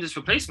named as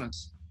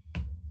replacements.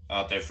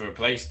 Oh, they've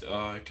replaced.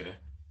 Oh, okay.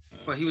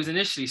 But he was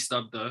initially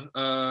stubbed though.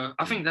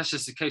 I think that's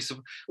just a case of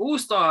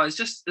All-Star. I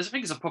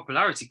think it's a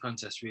popularity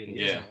contest, really.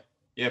 Yeah. Isn't it?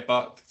 Yeah,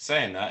 but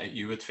saying that,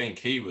 you would think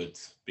he would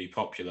be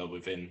popular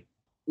within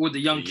all the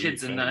young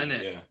kids and that,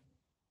 innit? Yeah.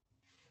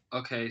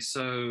 Okay,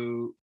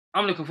 so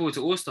I'm looking forward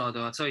to All-Star,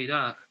 though. I'll tell you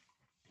that.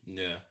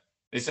 Yeah,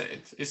 is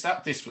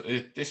that this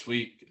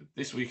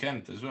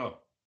weekend as well?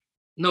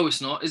 No,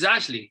 it's not. Is it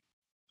actually?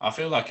 I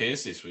feel like it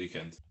is this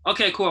weekend.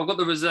 Okay, cool. I've got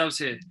the reserves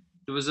here.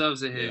 The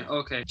reserves are here. Yeah.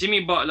 Okay,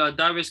 Jimmy Butler,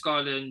 Darius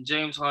Garland,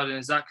 James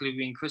Harden, Zach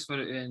LaVine, Chris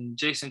Middleton,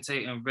 Jason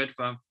Tatum,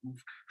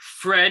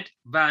 Fred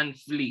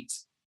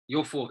VanVleet.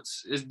 Your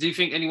thoughts? Do you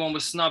think anyone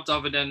was snubbed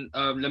other than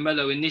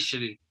LaMelo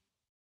initially?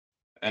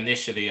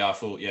 Initially, I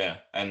thought, yeah.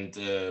 And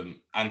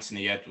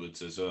Anthony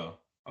Edwards as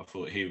well. I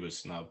thought he was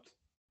snubbed.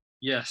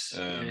 Yes.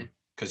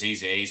 Because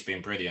he's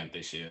been brilliant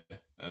this year.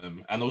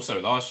 And also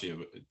last year,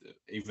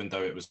 even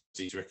though it was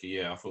his rookie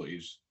year, I thought he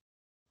was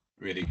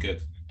really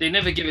good. They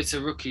never give it to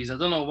rookies. I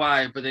don't know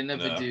why, but they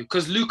never do.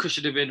 Because Luka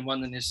should have been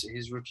one in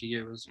his rookie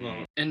year as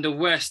well. In the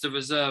West, the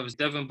reserves,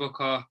 Devin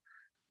Booker,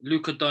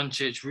 Luka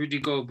Doncic, Rudy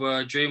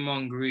Gobert,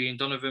 Draymond Green,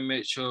 Donovan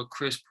Mitchell,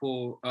 Chris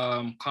Paul,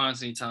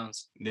 Karl-Anthony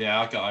Towns. Yeah,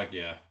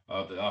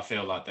 I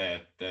feel like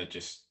they're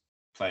just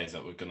players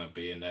that were going to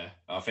be in there.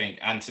 I think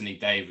Anthony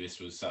Davis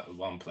was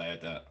one player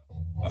that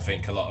I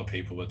think a lot of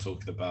people were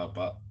talking about,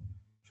 but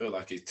I feel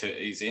like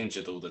he's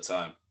injured all the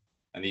time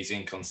and he's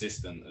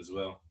inconsistent as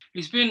well.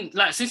 He's been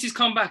since he's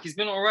come back, he's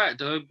been all right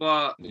though.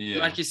 But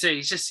like you say,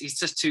 he's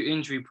just too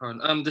injury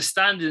prone. The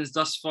standings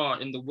thus far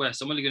in the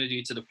West, I'm only going to do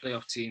it to the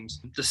playoff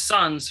teams. The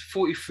Suns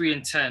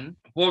 43-10,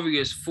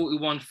 Warriors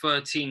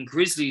 41-13,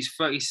 Grizzlies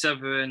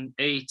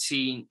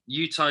 37-18,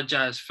 Utah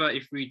Jazz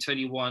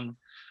 33-21,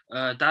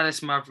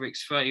 Dallas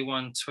Mavericks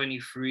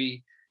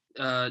 31-23,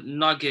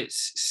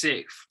 Nuggets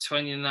 6th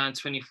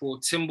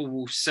 29-24,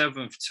 Timberwolves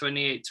 7th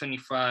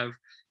 28-25.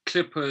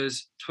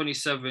 Clippers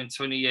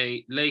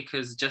 27-28,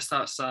 Lakers just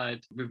outside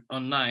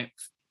on 9th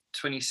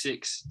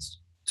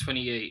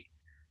 26-28.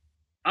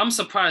 I'm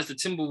surprised the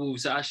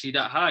Timberwolves are actually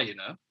that high, you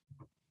know.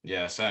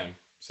 Yeah, same.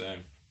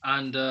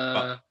 And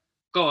go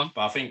on.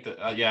 But I think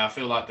that I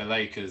feel like the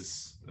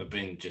Lakers have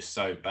been just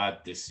so bad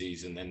this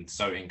season and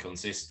so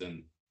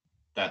inconsistent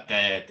that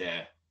they're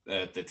there.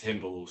 The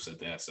Timberwolves are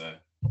there, so.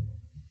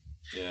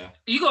 Yeah,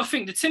 you got to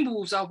think the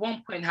Timberwolves at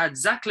one point had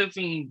Zach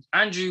LaVine,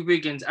 Andrew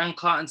Wiggins, and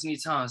Karl-Anthony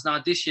Towns. Now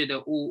this year they're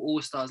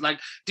all stars. Like,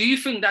 do you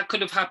think that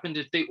could have happened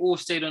if they all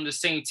stayed on the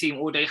same team,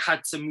 or they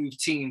had to move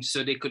teams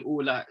so they could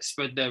all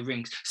spread their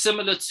rings?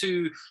 Similar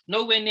to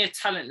nowhere near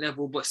talent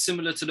level, but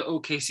similar to the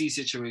OKC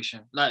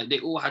situation. Like they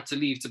all had to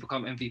leave to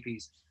become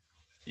MVPs.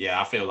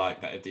 Yeah, I feel like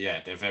that.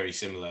 Yeah, they're very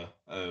similar.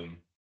 I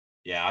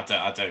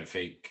don't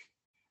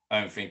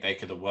think they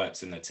could have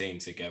worked in a team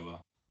together.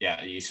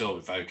 Yeah, you saw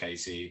with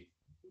OKC.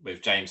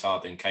 With James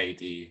Harden,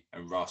 KD,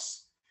 and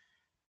Russ,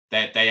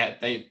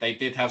 they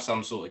did have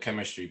some sort of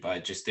chemistry,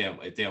 but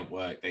it didn't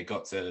work. They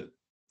got to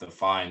the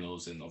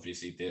finals, and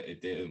obviously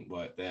it didn't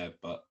work there.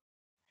 But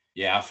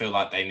yeah, I feel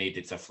like they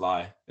needed to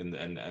fly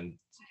and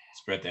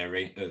spread their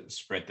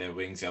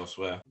wings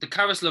elsewhere. The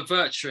Caris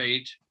LeVert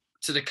trade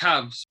to the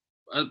Cavs,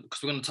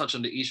 because we're going to touch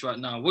on the East right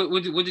now. What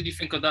did you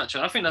think of that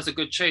trade? I think that's a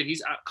good trade.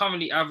 He's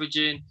currently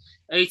averaging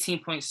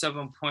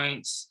 18.7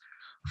 points.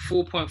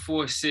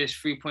 4.4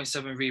 assists,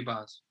 3.7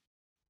 rebounds.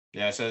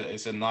 Yeah,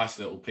 it's a nice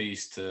little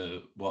piece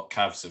to what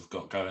Cavs have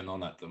got going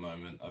on at the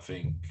moment. I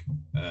think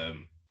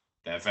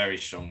they're a very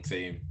strong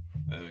team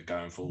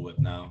going forward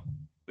now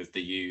with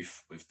the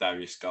youth, with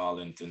Darius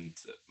Garland and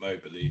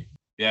Mobley.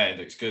 Yeah, it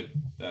looks good.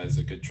 That is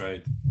a good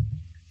trade.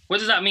 What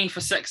does that mean for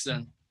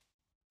Sexton?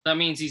 That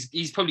means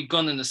he's probably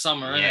gone in the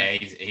summer, yeah,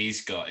 isn't it?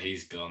 he's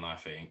gone. I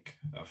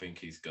think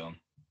he's gone.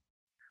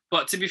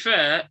 But to be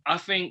fair, I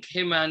think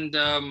him and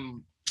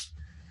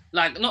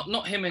like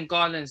not him and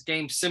Garland's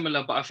game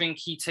similar, but I think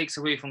he takes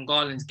away from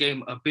Garland's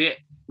game a bit.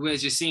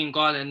 Whereas you're seeing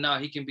Garland now,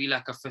 he can be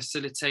like a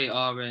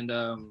facilitator, and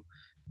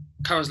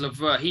Caris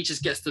LeVert, he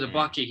just gets to the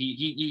bucket.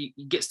 He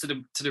gets to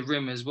the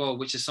rim as well,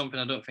 which is something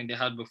I don't think they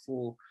had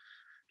before.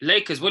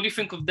 Lakers, what do you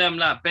think of them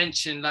like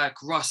benching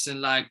like Russ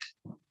and like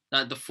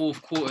the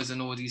fourth quarters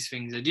and all these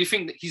things? Do you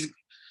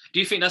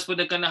think that's what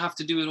they're gonna have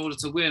to do in order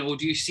to win, or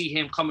do you see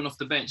him coming off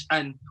the bench?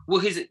 And will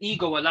his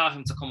ego allow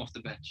him to come off the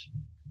bench?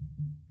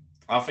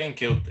 I think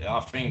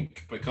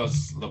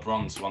because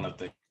LeBron's one of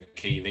the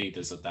key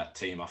leaders of that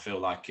team, I feel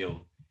like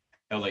he'll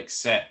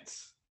accept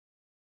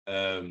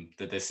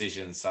the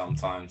decision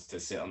sometimes to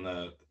sit on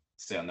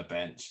the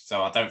bench.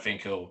 So I don't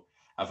think he'll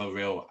have a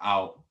real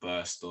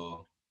outburst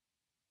or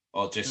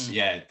just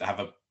have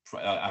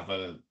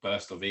a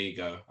burst of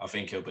ego. I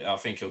think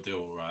he'll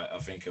do all right. I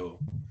think he'll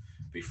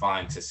be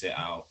fine to sit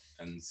out,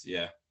 and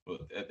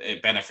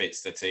it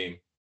benefits the team.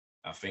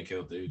 I think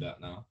he'll do that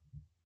now.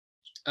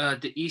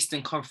 The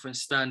Eastern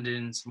Conference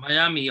standings: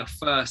 Miami are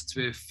first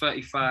with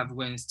 35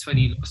 wins,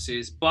 20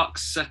 losses.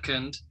 Bucks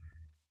second,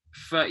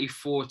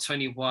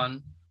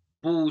 34-21.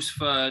 Bulls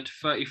third,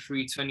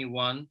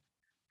 33-21.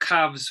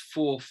 Cavs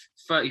fourth,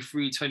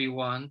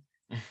 33-21.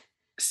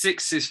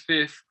 Sixers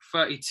fifth,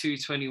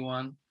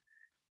 32-21.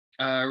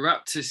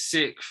 Raptors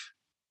sixth,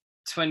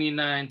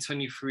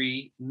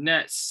 29-23.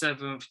 Nets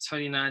seventh,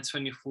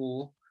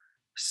 29-24.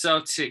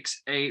 Celtics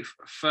eighth,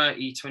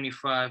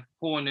 30-25.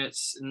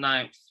 Hornets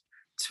ninth,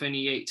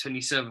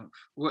 28-27.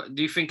 What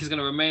do you think is going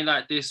to remain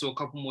like this, or a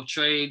couple more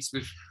trades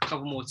with a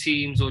couple more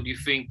teams, or do you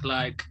think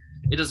like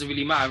it doesn't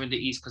really matter in the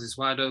East because it's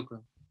wide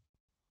open?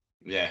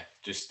 Yeah,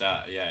 just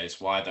that. Yeah,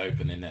 it's wide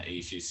open in the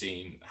East. You've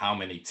seen how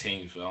many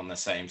teams were on the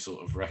same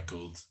sort of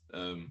record.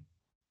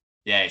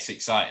 It's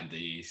exciting, the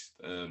East.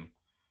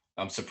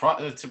 I'm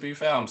surprised. To be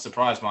fair, I'm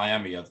surprised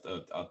Miami are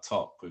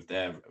top with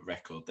their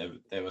record.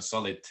 They're a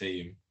solid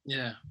team.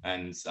 Yeah,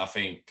 and I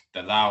think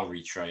the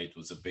Lowry trade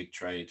was a big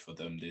trade for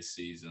them this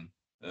season.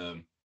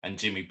 And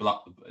Jimmy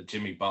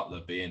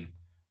Butler being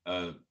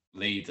a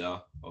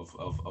leader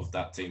of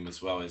that team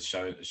as well has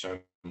shown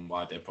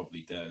why they're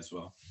probably there as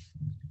well.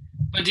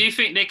 But do you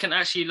think they can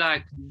actually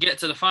like get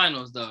to the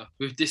finals though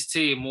with this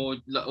team, or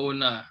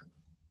no?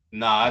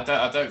 No,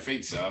 I don't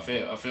think so. I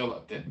feel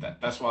like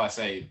that's why I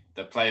say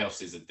the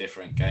playoffs is a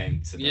different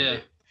game to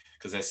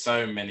because there's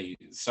so many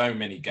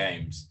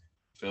games.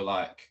 I feel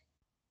like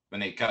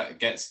when it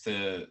gets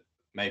to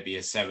maybe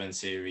a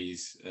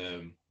 7-series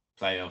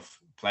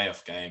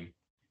playoff game,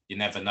 you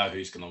never know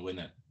who's going to win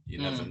it. You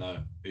never know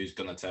who's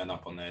going to turn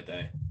up on their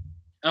day.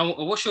 And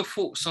what's your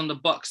thoughts on the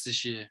Bucks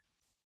this year?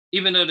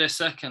 Even though they're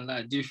second,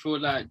 like, do you feel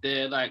like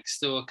they're like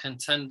still a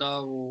contender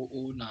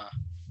or nah?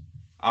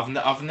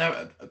 I've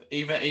never,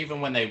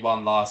 even when they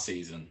won last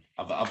season,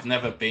 I've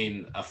never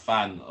been a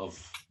fan of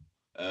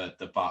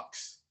the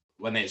Bucks.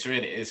 When it's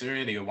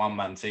really a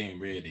one-man team,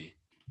 really.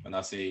 When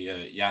I see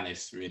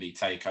Giannis really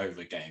take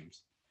over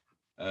games,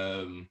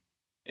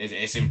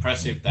 it's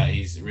impressive that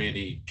he's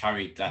really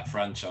carried that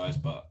franchise.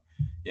 But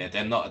yeah,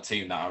 they're not a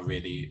team that I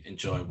really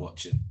enjoy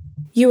watching.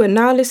 You are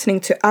now listening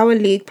to Our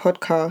League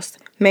podcast,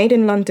 made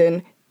in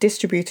London,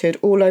 distributed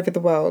all over the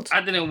world.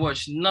 I didn't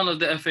watch none of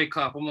the FA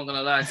Cup. I'm not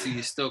gonna lie to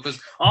you still,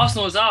 because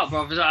Arsenal's out,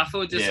 bro. I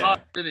feel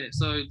hard, didn't it?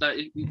 So that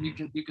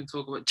you can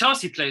talk about.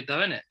 Chelsea played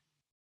though, innit?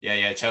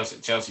 Yeah.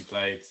 Chelsea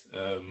played.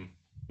 It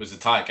was a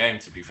tight game,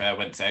 to be fair.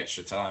 Went to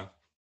extra time.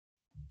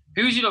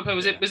 Who was you not playing?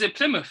 Was it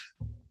Plymouth?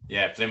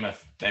 Yeah,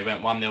 Plymouth. They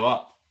went 1-0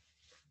 up.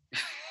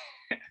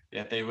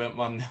 Yeah, they went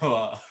 1-0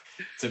 up.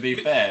 To be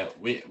fair,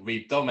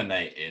 we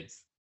dominated.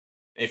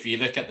 If you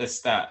look at the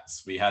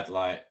stats, we had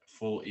like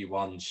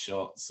 41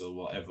 shots or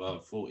whatever,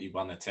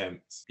 41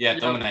 attempts. Yeah,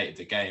 dominated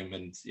the game,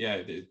 and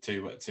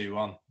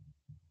 2-1.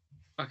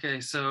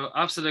 Okay, so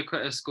Absalom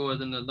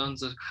scored and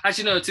Alonso.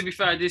 Actually, no, to be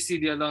fair, I did see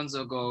the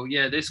Alonso goal.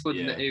 Yeah, they scored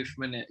in the 8th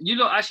minute. You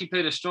lot actually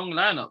played a strong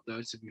lineup,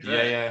 though, to be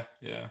fair.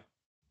 Yeah.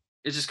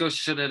 It just goes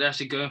to show that they're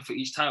actually going for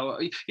each title.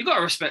 You got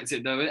to respect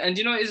it, though. And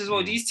you know what it is as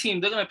well? These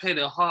teams, they're going to play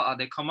their heart out.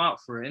 They come out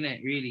for it,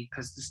 innit, really?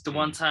 Because it's the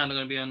one time they're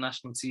going to be on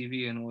national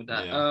TV and all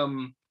that. Yeah.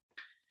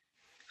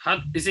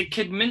 Is it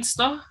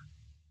Kidminster?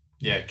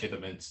 Yeah,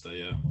 Kidderminster,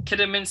 yeah.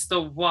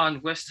 Kidderminster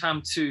 1, West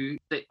Ham 2.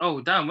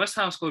 West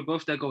Ham scored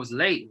both their goals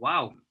late.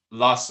 Wow.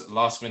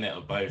 Last minute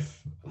of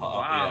both.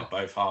 Wow. Yeah,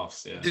 both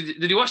halves, yeah.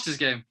 Did you watch this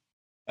game?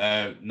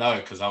 No,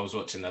 because I was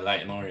watching the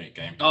Leyton Orient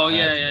game. Oh,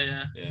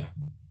 yeah. Yeah.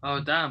 Oh,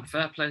 damn.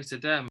 Fair play to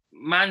them.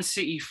 Man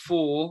City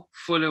 4,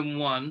 Fulham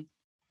 1.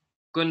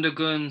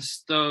 Gundogan,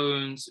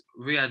 Stones,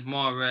 Riyad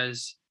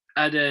Mahrez.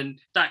 And then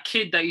that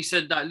kid that you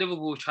said that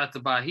Liverpool tried to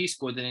buy, he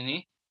scored, didn't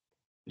he?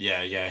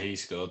 Yeah, he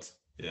scored.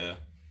 Yeah.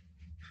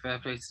 Fair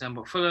play to them.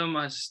 But Fulham,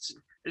 this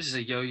is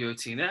a yo-yo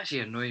team. They actually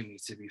annoy me,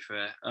 to be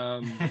fair.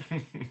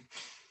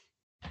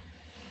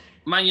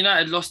 Man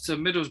United lost to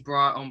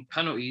Middlesbrough on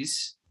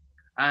penalties.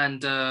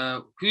 And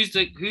who's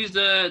the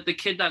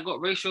kid that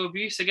got racial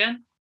abuse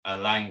again?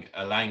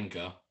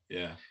 Alanga.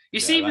 Yeah. You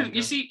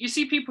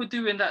see people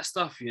doing that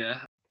stuff,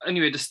 yeah.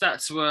 Anyway, the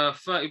stats were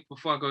 30.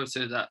 Before I go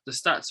to that, the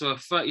stats were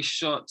 30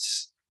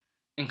 shots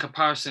in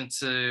comparison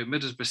to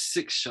Middlesbrough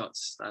 6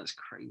 shots. That's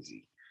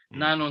crazy.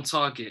 9 on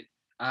target.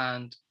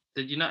 And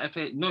did United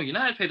play? No,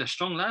 United played a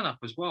strong lineup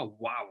as well.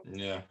 Wow.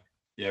 Yeah.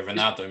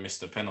 Ronaldo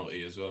missed a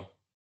penalty as well.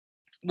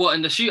 What,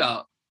 in the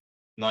shootout?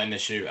 Not in the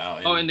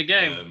shootout. In the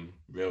game.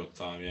 Real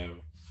time, yeah.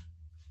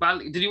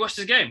 Did you watch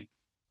this game?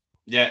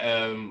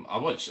 Yeah, I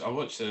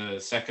watched the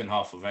second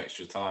half of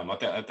extra time. I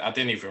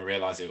didn't even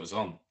realize it was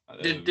on.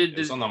 It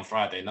was on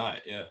Friday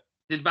night. Yeah.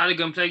 Did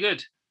Balogun play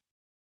good?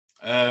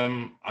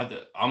 I'm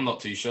not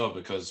too sure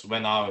because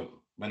when I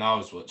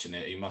was watching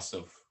it, he must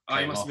have.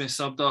 He must have been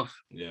subbed off.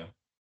 Yeah.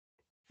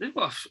 They've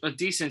got a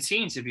decent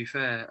team, to be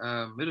fair.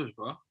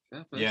 Middlesbrough.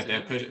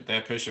 Yeah,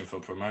 they're pushing for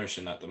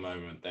promotion at the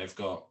moment. They've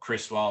got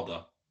Chris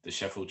Wilder, the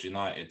Sheffield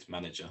United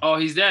manager. Oh,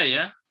 he's there,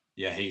 yeah?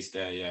 Yeah, he's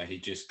there. Yeah, he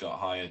just got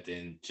hired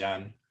in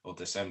Jan or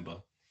December.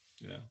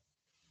 Yeah.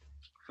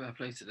 Fair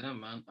play to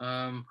them,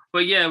 man.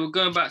 But yeah, we're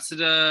going back to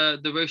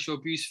the racial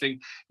abuse thing.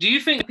 Do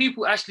you think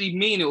people actually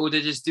mean it, or they're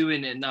just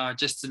doing it now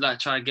just to like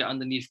try and get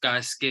underneath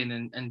guys' skin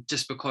and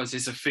just because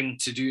it's a thing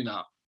to do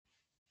now?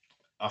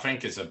 I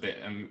think it's a bit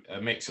a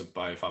mix of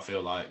both. I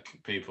feel like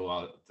people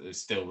are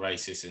still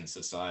racist in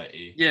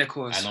society. Yeah, of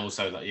course. And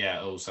also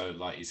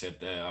like you said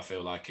there, I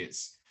feel like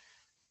it's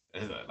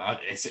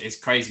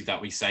crazy that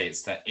we say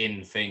it's the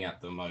in thing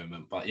at the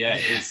moment. But yeah,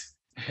 it is.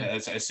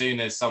 As soon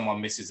as someone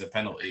misses a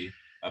penalty,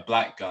 a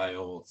black guy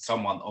or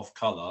someone of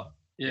color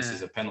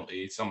misses a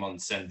penalty, someone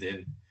send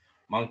in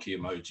monkey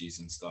emojis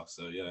and stuff.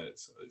 So yeah,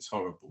 it's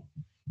horrible.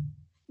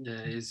 Yeah,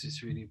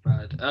 it's really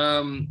bad.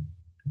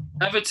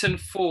 Everton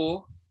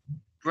 4.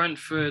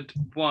 Brentford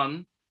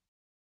 1.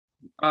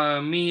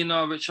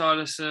 Mina,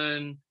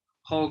 Richarlison,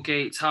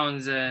 Holgate,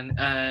 Townsend,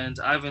 and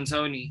Ivan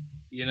Toney.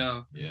 You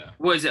know,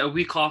 What is it? A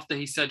week after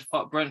he said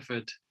 "fuck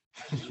Brentford."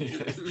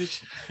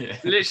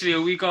 Literally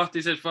a week after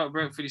he said "fuck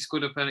Brentford," he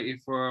scored a penalty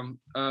for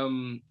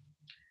him.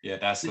 Yeah,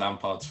 that's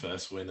Lampard's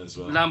first win as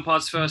well.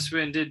 Lampard's first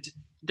win.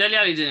 Dele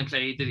Alli didn't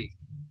play, did he?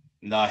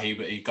 No,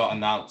 he got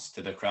announced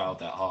to the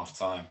crowd at half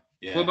time.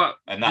 Yeah, what about,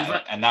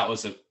 that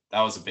was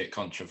a bit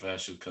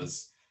controversial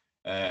because.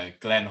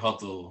 Glenn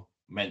Hoddle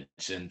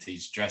mentioned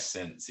his dress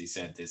sense. He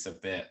said it's a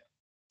bit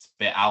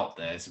out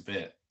there. It's a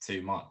bit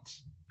too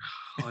much.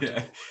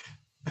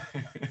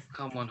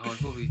 Come on,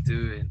 Hod, what are we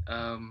doing?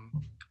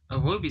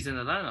 Iwobi's in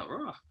the lineup,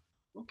 right?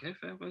 Okay,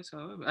 fair play.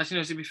 Actually,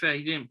 no, to be fair,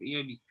 he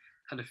only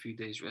had a few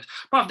days rest.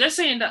 Bruv, they're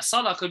saying that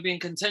Salah could be in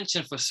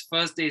contention for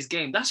Thursday's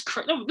game. That's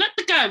crazy. No, let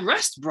the guy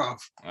rest, bruv.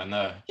 I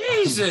know.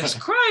 Jesus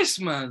Christ,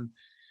 man.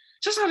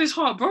 Just had his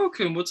heart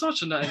broken. We'll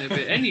touch on that in a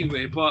bit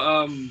anyway.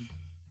 But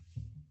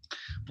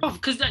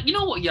because you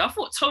know what? Yeah, I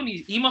thought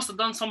Toney, he must have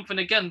done something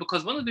again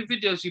because one of the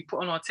videos we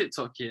put on our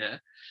TikTok,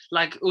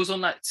 like it was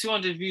on like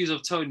 200 views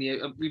of Toney.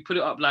 We put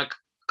it up like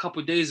a couple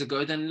of days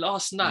ago. Then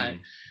last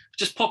night,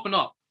 just popping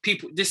up,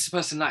 people. This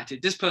person liked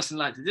it. This person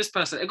liked it. This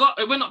person. It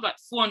went up like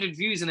 400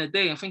 views in a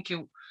day. I'm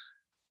thinking,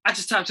 I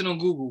just typed in on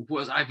Google, what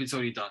has Ivan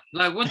Toney done?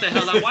 Like, what the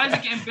hell? Like, why is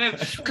it getting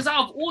better? Because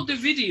out of all the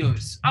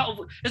videos,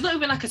 it's not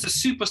even like it's a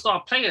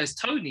superstar player. It's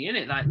Toney,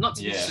 innit? Like, not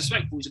to be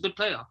disrespectful, he's a good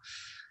player.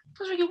 I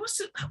was thinking,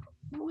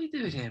 what are we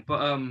doing here?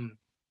 But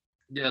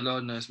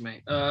Lord knows,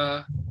 mate.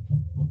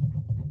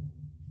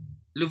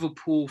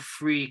 Liverpool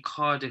 3,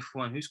 Cardiff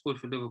 1. Who scored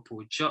for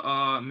Liverpool? Jota,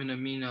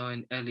 Minamino,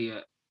 and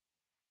Elliott.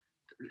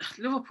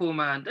 Liverpool,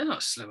 man, they're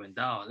not slowing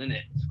down,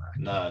 innit?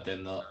 No, they're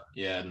not.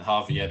 Yeah, and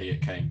Harvey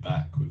Elliott came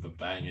back with a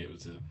bang. It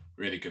was a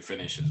really good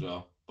finish as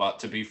well. But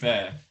to be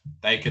fair,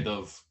 they could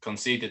have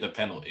conceded a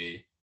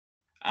penalty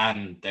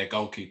and their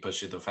goalkeeper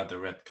should have had the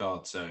red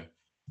card. So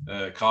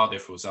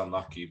Cardiff was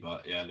unlucky,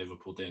 but yeah,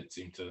 Liverpool didn't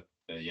seem to.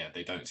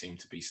 They don't seem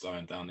to be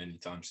slowing down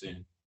anytime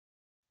soon.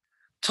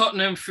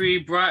 Tottenham 3,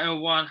 Brighton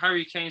 1.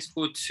 Harry Kane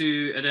scored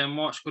 2, and then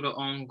March scored an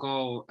own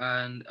goal,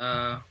 and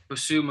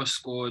Basuma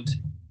scored.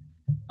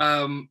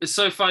 It's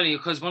so funny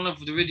because one of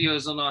the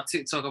videos on our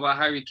TikTok about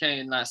Harry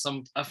Kane,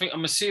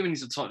 I'm assuming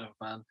he's a Tottenham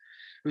fan,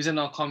 who's in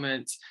our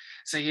comments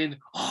saying,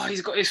 "Oh,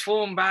 he's got his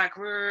form back,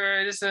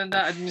 this and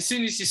that." And as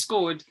soon as he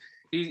scored,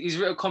 he's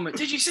written a comment.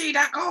 Did you see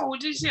that goal?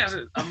 Did you see? I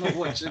said, I'm not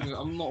watching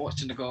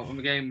the goal from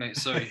the game, mate.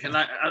 Sorry. And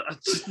I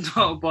just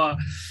know, but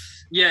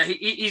yeah,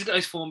 he's got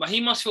his form, but he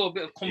must feel a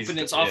bit of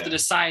confidence after the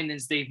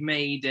signings they've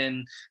made,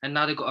 and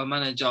now they've got a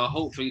manager.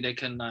 Hopefully they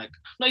can not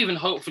even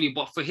hopefully,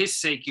 but for his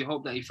sake, you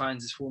hope that he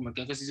finds his form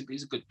again because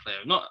he's a good player.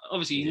 Not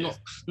obviously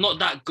not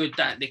that good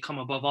that they come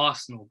above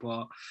Arsenal,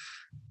 but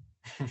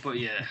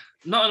yeah,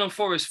 Nottingham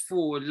Forest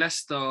 4,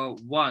 Leicester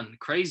 1.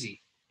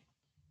 Crazy.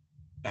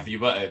 Did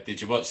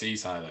you watch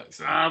these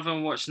highlights? I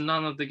haven't watched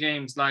none of the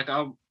games. Like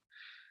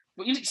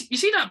But you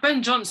see that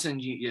Ben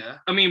Johnson,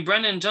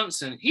 Brennan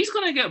Johnson, he's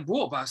gonna get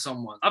bought by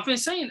someone. I've been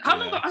saying,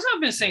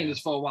 I've been saying this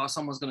for a while.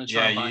 Someone's gonna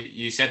try. Yeah,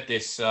 you said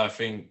this. I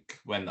think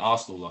when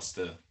Arsenal lost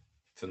to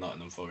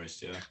Nottingham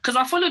Forest, yeah. Because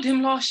I followed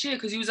him last year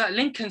because he was at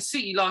Lincoln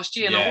City last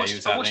year, and he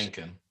was at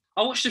Lincoln.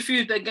 I watched a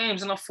few of their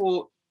games, and I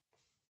thought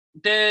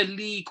they're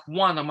League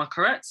One. Am I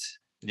correct?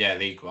 Yeah,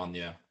 League One,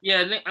 yeah.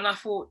 Yeah, and I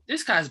thought,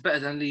 this guy's better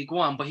than League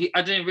One, but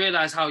I didn't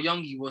realise how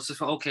young he was. So I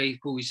thought, okay,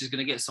 cool, he's just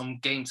going to get some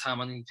game time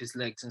underneath his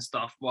legs and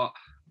stuff. But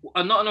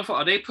not enough.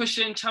 Are they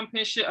pushing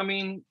Championship,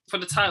 for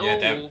the title?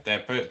 Yeah,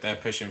 they're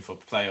pushing for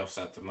playoffs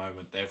at the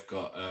moment. They've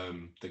got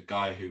the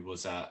guy who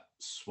was at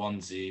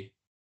Swansea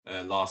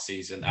last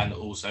season, and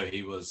also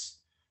he was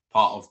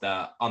part of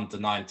that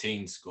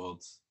under-19 squad,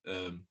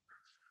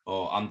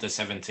 or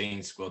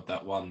under-17 squad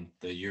that won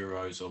the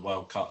Euros or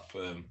World Cup.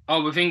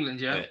 With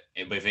England, yeah.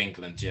 With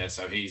England, yeah.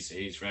 So he's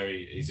a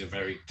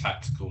very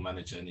tactical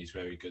manager, and he's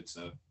very good.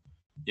 So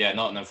yeah,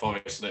 Nottingham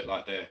Forest look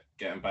like they're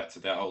getting back to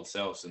their old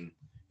selves, and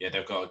yeah,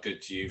 they've got a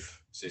good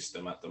youth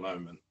system at the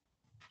moment.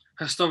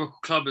 Historical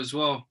club as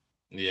well.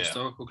 Yeah.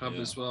 Historical club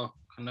as well.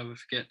 Can never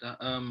forget that.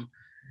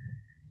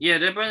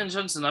 They're Brennan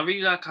Johnson. I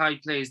really like how he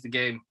plays the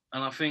game,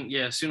 and I think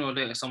sooner or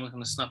later someone's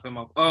gonna snap him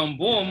up.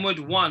 Bournemouth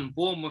 1,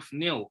 Bournemouth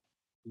 0.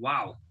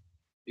 Wow.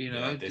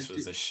 This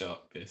was a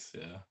shock.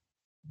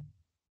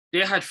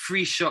 They had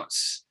 3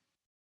 shots.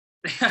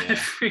 They had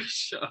 3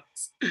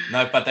 shots.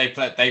 No, but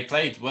they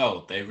played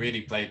well. They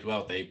really played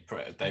well.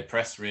 They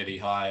pressed really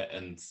high,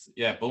 and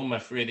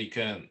Bournemouth really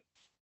couldn't.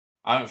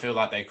 I don't feel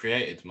like they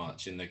created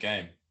much in the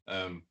game.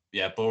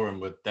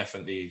 Bournemouth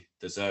definitely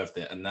deserved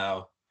it, and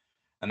now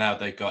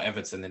they've got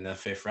Everton in the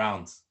 5th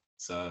round,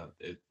 so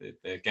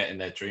they're getting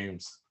their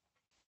dreams.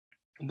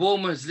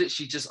 Bournemouth's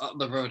literally just up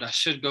the road. I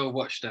should go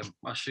watch them.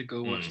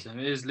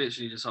 It is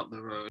literally just up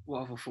the road.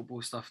 What other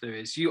football stuff there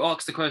is? You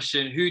asked the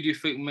question, who do you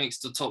think makes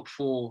the top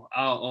 4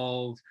 out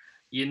of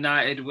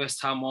United,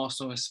 West Ham,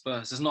 Arsenal, and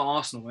Spurs? It's not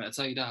Arsenal, mate. I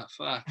tell you that.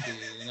 Fuck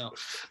you,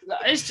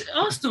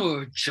 Arsenal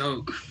are a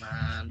joke,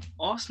 man.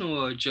 Arsenal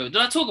are a joke.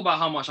 Did I talk about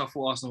how much I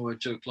thought Arsenal were a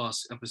joke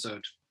last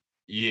episode?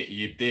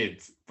 You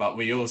did, but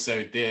we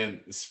also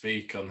didn't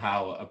speak on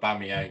how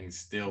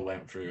Aubameyang's deal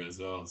went through as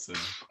well. So.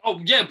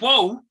 Oh yeah,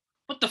 whoa.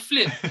 What the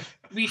flip?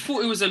 We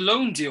thought it was a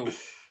loan deal.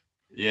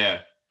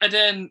 Yeah. And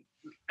then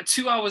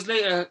 2 hours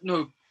later,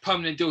 no,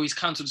 permanent deal, he's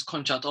cancelled his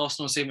contract.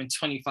 Arsenal saving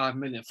 25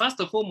 million. First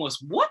and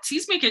foremost, what?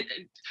 He's making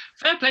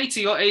fair play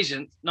to your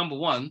agent, number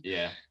one.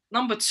 Yeah.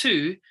 Number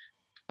two,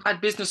 had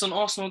business on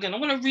Arsenal again.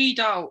 I'm going to read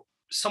out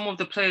some of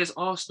the players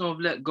Arsenal have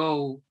let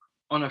go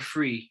on a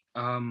free.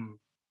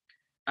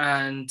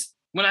 And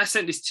when I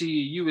sent this to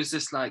you, you was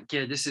just like,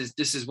 yeah, this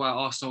is why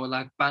Arsenal were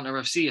like Banter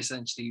FC,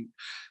 essentially.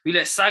 We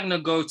let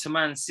Sagna go to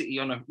Man City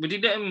we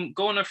let him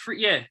go on a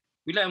free. Yeah,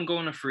 we let him go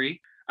on a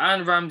free.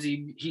 And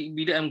Ramsey,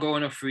 we let him go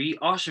on a free.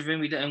 Arshavin,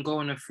 we let him go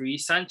on a free.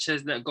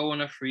 Sanchez let go on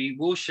a free.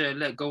 Wilshere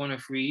let go on a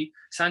free.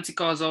 Santi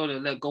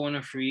Cazorla let go on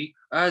a free.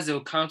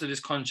 Ozil counted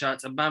his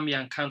contract.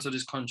 Aubameyang counted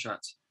his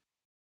contract.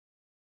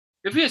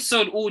 If we had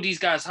sold all these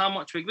guys, how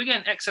much we're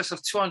getting excess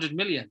of 200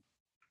 million.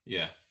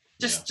 Yeah.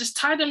 Just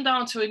tie them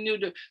down to a new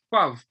deal.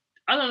 Bruv,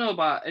 I don't know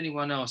about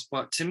anyone else,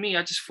 but to me,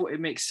 I just thought it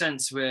makes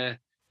sense where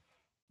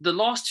the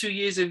last 2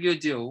 years of your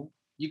deal,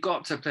 you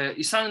got up to play,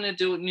 you signing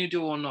a new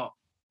deal or not?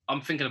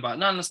 I'm thinking about it.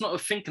 No, that's not a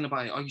thinking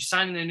about it. Are you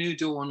signing a new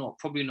deal or not?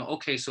 Probably not.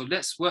 Okay, so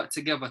let's work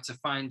together to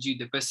find you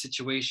the best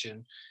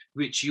situation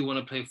which you want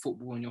to play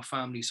football and your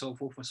family, so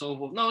forth and so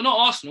forth. No, not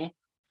Arsenal.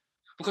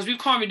 Because we've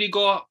currently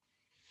got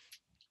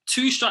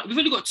we've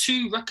only got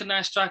 2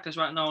 recognised strikers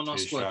right now on our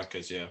squad. 2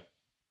 strikers, yeah.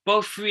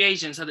 Both free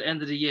agents at the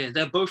end of the year.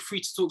 They're both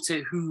free to talk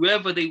to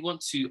whoever they want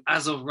to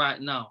as of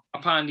right now.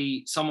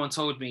 Apparently, someone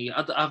told me,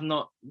 I've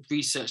not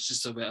researched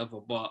this or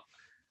whatever, but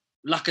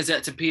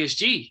Lacazette to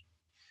PSG.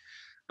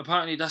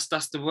 Apparently, that's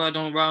the word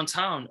on around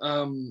town.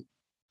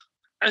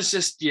 It's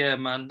just, yeah,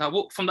 man.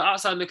 Now, from the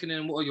outside looking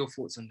in, what are your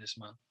thoughts on this,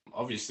 man?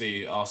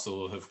 Obviously,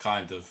 Arsenal have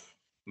kind of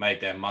made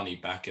their money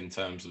back in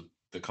terms of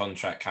the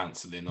contract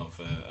cancelling of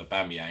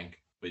Aubameyang,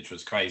 which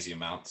was crazy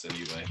amounts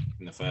anyway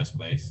in the first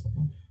place.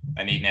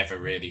 And he never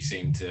really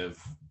seemed to have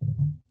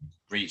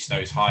reached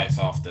those heights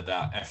after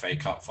that FA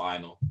Cup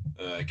final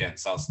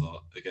against us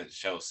lot, against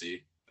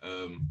Chelsea.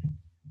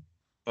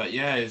 But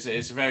yeah,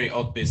 it's a very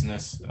odd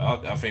business.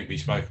 I think we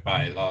spoke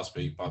about it last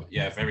week, but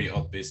yeah, very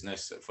odd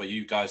business for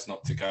you guys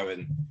not to go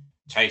and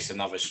chase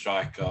another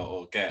striker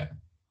or get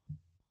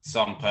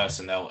some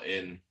personnel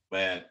in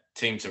where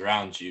teams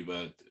around you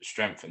were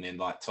strengthening,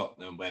 like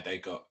Tottenham, where they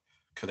got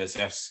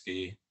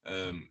Kulusevski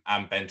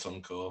and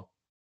Bentancur.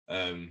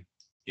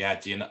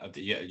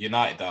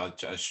 United are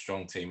a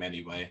strong team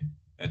anyway.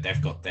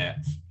 They've got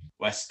depth.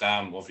 West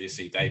Ham,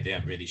 obviously, they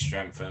didn't really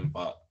strengthen,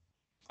 but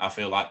I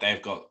feel like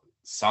they've got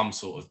some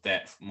sort of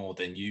depth more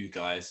than you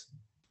guys.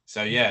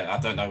 So, yeah,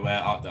 I don't know where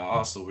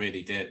Arsenal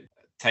really did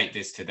take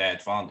this to their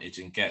advantage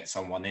and get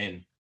someone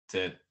in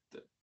to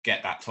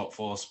get that top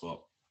 4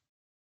 spot.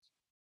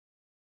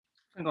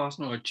 I think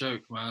Arsenal are a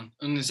joke, man.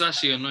 And it's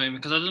actually annoying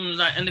because I don't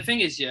like, and the thing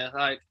is, yeah,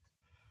 like,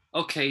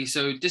 okay,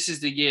 so this is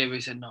the year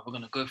we said, no, we're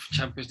going to go for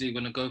Champions League,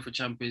 we're going to go for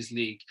Champions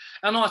League.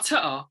 And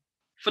Arteta,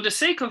 for the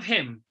sake of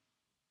him,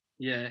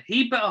 yeah,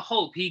 he better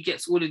hope he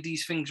gets all of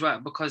these things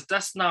right, because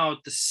that's now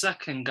the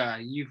second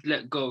guy you've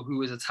let go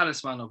who is a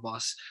talisman of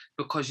us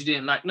because you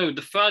didn't like. No,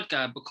 the third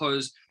guy,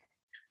 because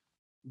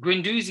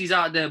Guendouzi's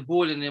out there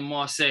balling in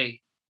Marseille.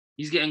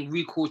 He's getting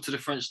recalled to the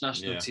French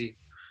national team.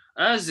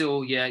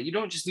 Ozil, yeah, you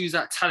don't just lose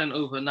that talent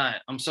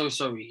overnight. I'm so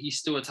sorry. He's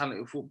still a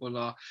talented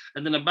footballer.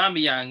 And then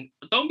Aubameyang,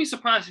 don't be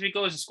surprised if he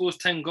goes and scores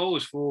 10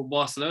 goals for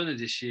Barcelona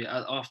this year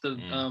after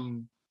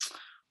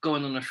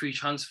going on a free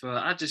transfer.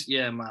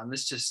 Man,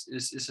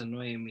 it's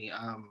annoying me.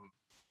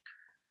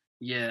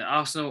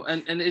 Arsenal,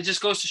 and it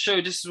just goes to show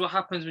this is what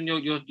happens when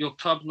your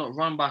club's not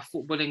run by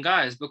footballing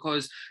guys,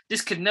 because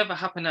this could never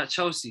happen at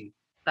Chelsea.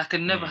 That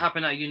could never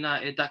happen at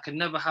United. That could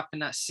never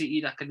happen at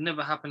City. That could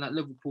never happen at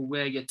Liverpool,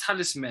 where your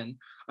talisman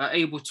are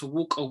able to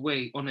walk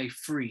away on a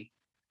free.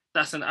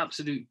 That's an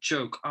absolute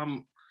joke.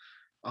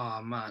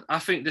 I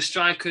think the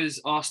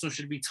strikers Arsenal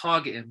should be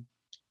targeting.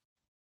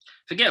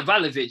 Forget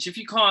Vlahovic. If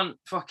you can't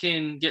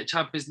fucking get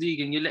Champions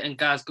League and you're letting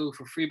guys go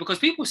for free, because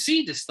people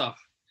see this stuff.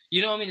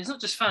 You know what I mean? It's not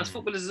just fans.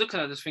 Footballers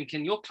looking at this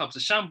thinking your club's a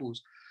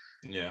shambles.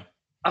 Yeah.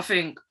 I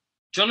think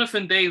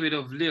Jonathan David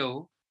of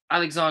Lille,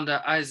 Alexander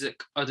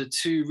Isak are the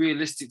two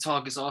realistic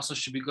targets Arsenal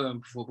should be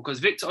going for, because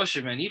Victor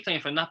Osimhen, he's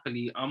playing for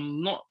Napoli.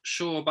 I'm not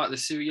sure about the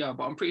Serie A,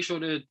 but I'm pretty sure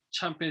the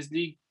Champions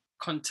League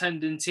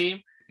contending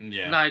team.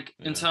 Yeah.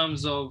 In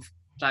terms of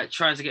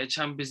trying to get a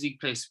Champions League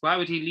place, why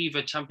would he leave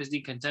a Champions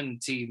League contending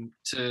team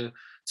to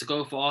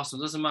go for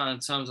Arsenal? It doesn't matter in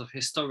terms of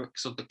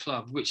historics of the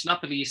club, which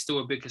Napoli is still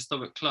a big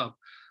historic club.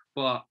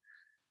 But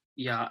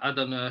yeah, I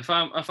don't know. If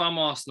I'm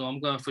Arsenal, I'm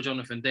going for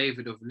Jonathan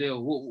David of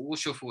Lille.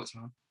 What's your thoughts,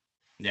 man?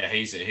 Yeah,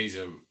 he's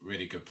a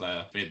really good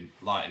player. Been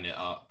lighting it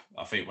up.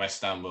 I think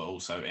West Ham were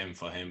also in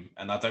for him,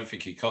 and I don't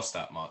think he cost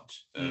that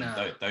much.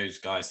 Those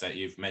guys that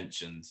you've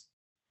mentioned,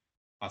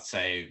 I'd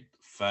say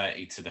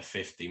 30 to the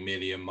 50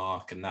 million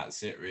mark, and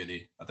that's it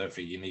really. I don't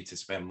think you need to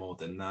spend more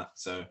than that.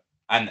 So,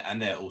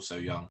 and they're also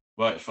young.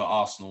 Works for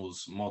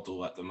Arsenal's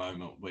model at the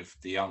moment with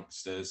the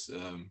youngsters.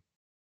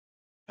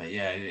 But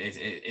yeah,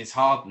 it's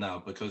hard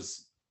now,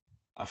 because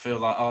I feel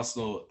like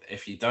Arsenal,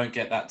 if you don't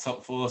get that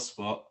top 4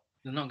 spot,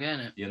 you're not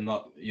getting it.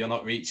 You're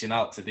not reaching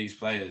out to these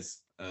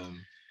players.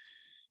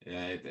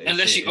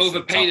 Unless you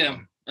overpay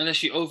them.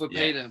 Unless you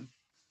overpay them.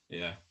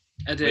 Yeah.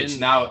 And then, which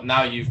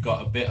now you've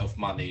got a bit of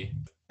money,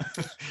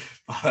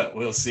 but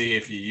we'll see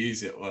if you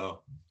use it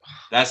well.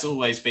 That's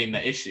always been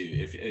the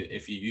issue.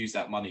 If you use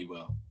that money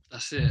well.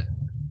 That's it.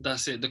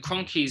 The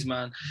Cronkies,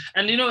 man.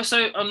 And you know what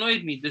so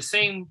annoyed me? The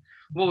same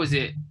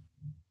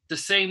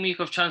week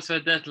of transfer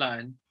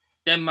deadline.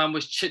 Then man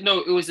was it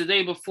was the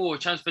day before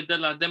transfer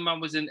deadline. Then man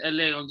was in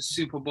LA on the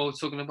Super Bowl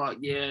talking about,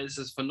 this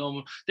is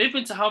phenomenal. They've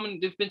been to how many?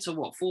 They've been to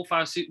what? 4,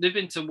 5. They've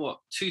been to what?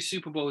 2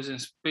 Super Bowls in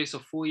space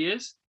of 4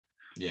 years.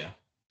 Yeah.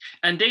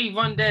 And they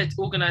run their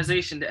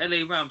organization, the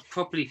LA Rams,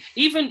 properly.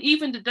 Even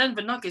the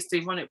Denver Nuggets,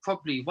 they run it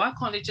properly. Why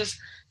can't they just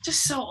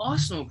sell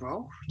Arsenal,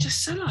 bro?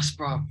 Just sell us,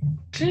 bro.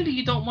 Clearly,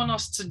 you don't want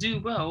us to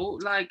do well.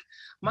 Like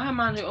my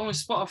man who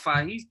owns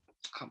Spotify,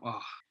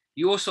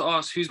 You also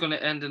asked who's going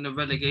to end in the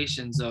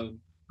relegation zone.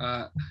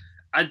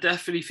 I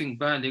definitely think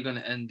Burnley are going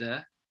to end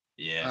there.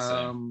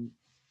 Yeah.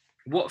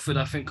 Watford,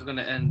 I think, are going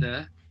to end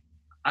there.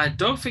 I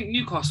don't think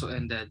Newcastle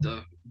end there,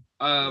 though.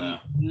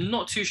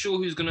 Not too sure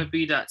who's going to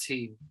be that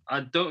team.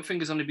 I don't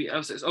think it's going to be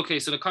Essex. Okay,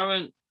 so the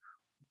current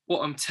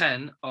bottom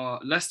 10 are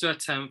Leicester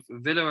 10th,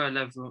 Villa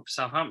 11th,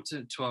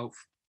 Southampton 12th,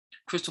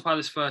 Crystal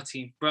Palace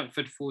 13th,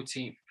 Brentford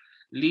 14th,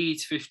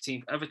 Leeds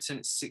 15th, Everton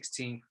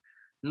 16th,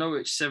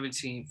 Norwich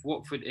 17th,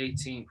 Watford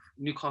 18th,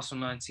 Newcastle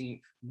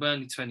 19th,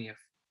 Burnley 20th.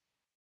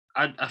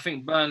 I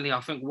think Burnley,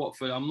 I think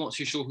Watford. I'm not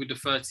too sure who the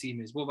third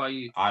team is. What about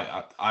you?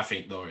 I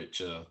think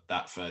Norwich are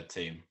that third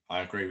team.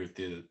 I agree with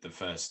the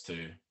first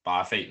two, but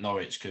I think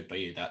Norwich could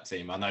be that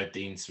team. I know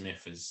Dean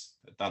Smith has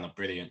done a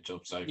brilliant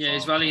job so far. Yeah,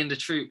 he's rallying the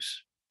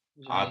troops.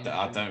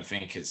 I don't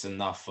think it's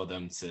enough for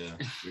them to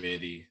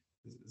really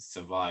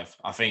survive.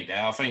 I think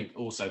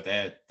also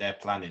they're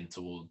planning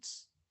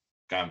towards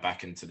going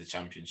back into the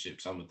Championship.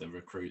 Some of the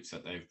recruits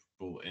that they've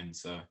brought in.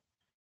 So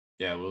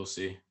yeah, we'll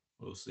see.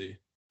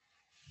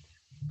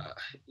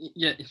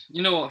 Yeah,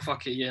 you know what?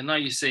 Fuck it. Yeah, now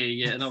you say it.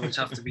 Yeah, Norwich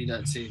have to be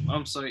that team.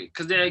 I'm sorry,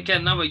 because they're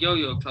again another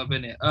yo-yo club,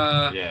 innit?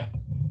 Yeah.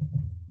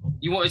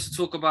 You wanted to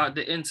talk about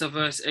the Inter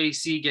versus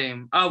AC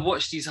game. I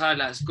watched these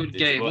highlights. Good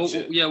game. What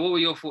were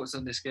your thoughts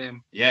on this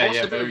game? Yeah,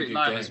 very good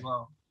live game as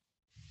well.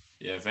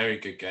 Yeah, very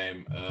good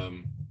game.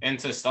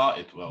 Inter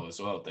started well as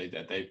well.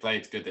 They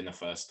played good in the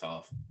first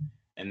half,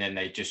 and then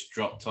they just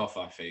dropped off.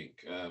 I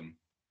think.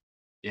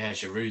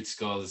 Giroud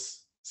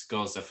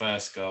scores the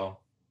first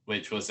goal,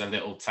 which was a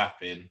little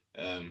tap in.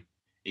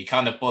 He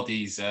kind of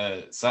bodies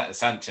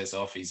Sanchez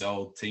off, his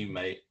old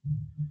teammate,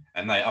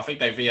 and I think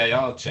they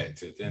VAR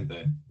checked it, didn't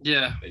they?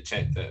 Yeah, they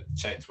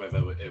checked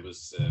whether it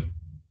was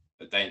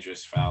a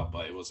dangerous foul,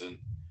 but it wasn't.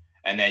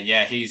 And then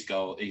his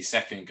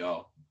second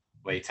goal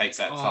where he takes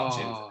that touch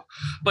in.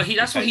 But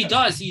that's what he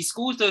does. He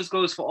scores those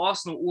goals for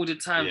Arsenal all the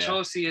time. Yeah.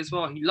 Chelsea as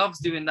well. He loves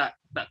doing that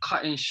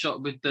cutting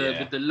shot with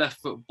the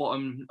left foot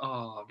bottom.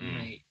 Oh,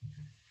 mate.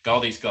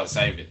 Goldie's got to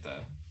save it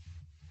though.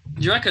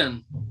 Do you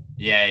reckon?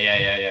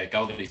 Yeah.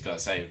 Goldie's got to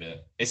save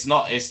it. It's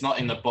not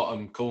in the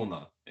bottom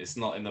corner. It's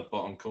not in the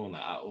bottom corner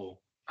at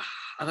all.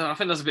 I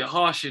think that's a bit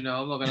harsh, you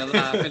know. I'm not gonna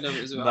lie. I think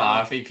that's a bit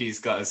I think he's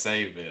got to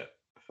save it.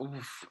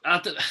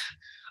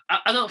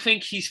 I don't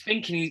think he's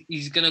thinking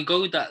he's gonna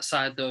go that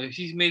side though. If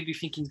he's maybe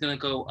thinking he's gonna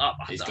go up,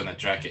 he's gonna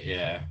drag it.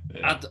 Yeah.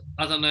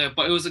 I don't know,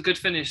 but it was a good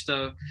finish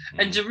though.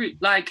 And Giroud,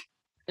 like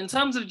in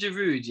terms of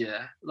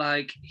Giroud,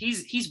 like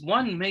he's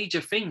won major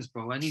things,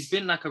 bro, and he's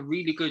been like a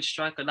really good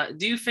striker. Like,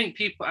 do you think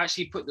people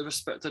actually put the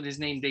respect on his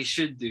name they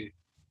should do?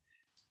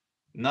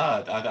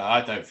 No,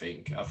 I don't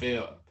think. I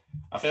feel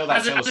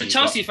like as a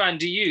Chelsea fan,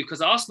 do you?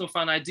 Because Arsenal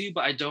fan, I do,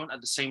 but I don't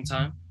at the same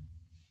time.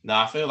 No,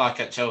 I feel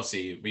like at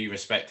Chelsea we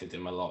respected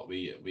him a lot.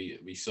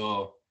 We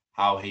saw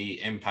how he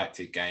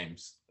impacted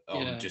games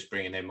just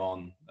bringing him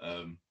on.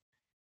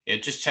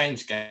 It just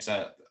changed games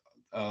at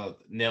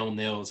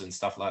 0-0s and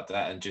stuff like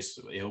that, and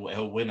just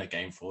he'll win a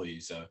game for you.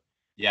 So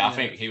I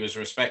think he was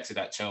respected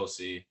at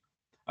Chelsea.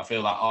 I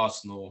feel like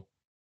Arsenal,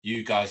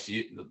 you guys,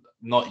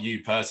 not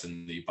you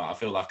personally, but I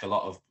feel like a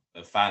lot of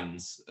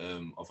fans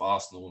of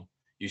Arsenal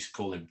used to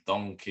call him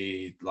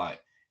donkey. Like,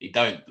 he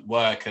don't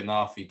work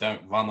enough. He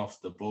don't run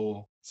off the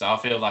ball. So I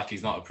feel like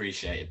he's not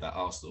appreciated at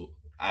Arsenal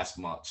as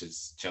much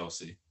as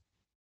Chelsea.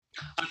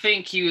 I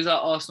think he was at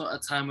Arsenal at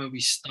a time when we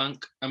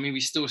stunk. I mean,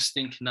 we still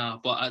stink now,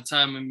 but at a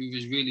time when we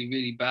was really,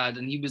 really bad,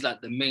 and he was like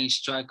the main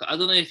striker. I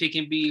don't know if he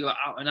can be your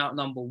out-and-out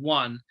number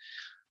one.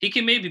 He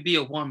can maybe be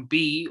a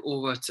 1B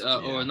or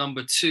a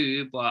number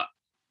 2, but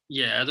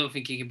I don't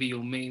think he can be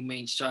your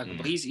main striker.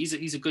 But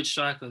he's a good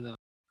striker though.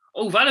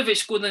 Oh, Vlahovic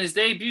scored on his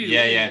debut.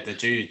 Yeah. The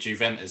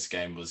Juventus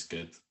game was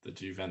good.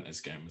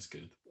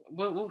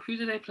 Well, who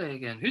did they play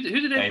again? Who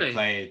did they play? They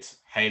played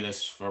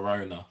Hellas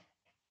Verona.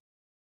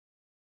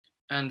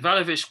 And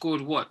Vlahovic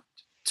scored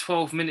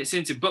 12 minutes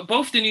into. But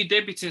both the new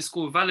debutants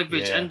scored,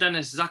 Vlahovic and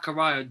Denis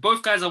Zakaria.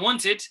 Both guys I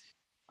wanted.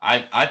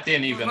 I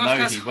didn't even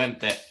know he went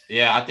there.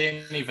 Yeah, I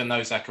didn't even know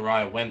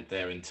Zakaria went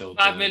there until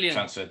the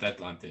transfer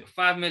deadline did.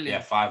 5 million.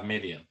 Yeah, 5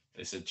 million.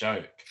 It's a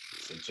joke.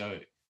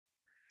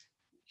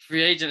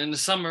 Free agent in the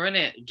summer,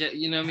 innit?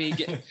 You know what I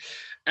mean?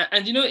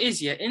 And you know it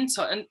is,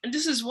 Inter, and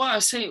this is why I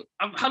say,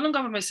 how long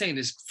have I been saying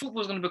this?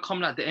 Football's going to become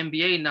like the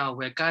NBA now,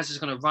 where guys are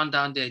just going to run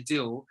down their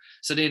deal,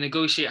 so they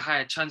negotiate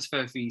higher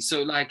transfer fees.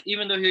 So like,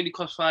 even though he only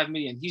cost 5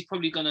 million, he's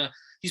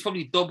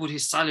probably doubled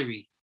his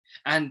salary,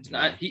 and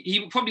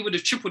he probably would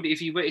have tripled it if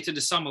he waited to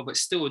the summer. But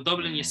still,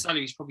 doubling your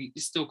salary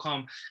is still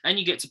calm, and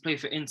you get to play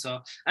for Inter,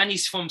 and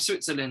he's from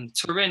Switzerland.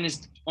 Turin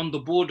is on the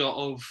border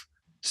of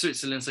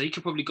Switzerland, so he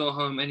could probably go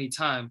home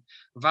anytime.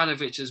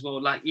 Vlahovic as well,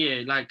 like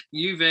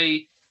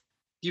Juve.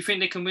 Do you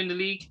think they can win the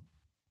league?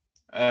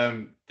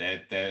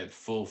 They're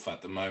fourth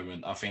at the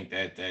moment. I think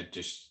they're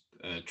just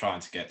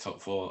trying to get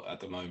top 4 at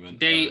the moment.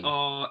 They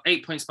are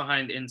 8 points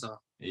behind Inter.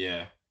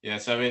 Yeah.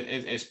 So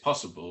it's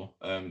possible.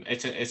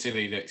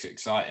 Italy looks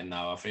exciting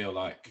now. I feel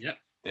like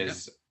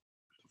there's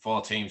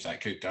 4 teams that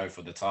could go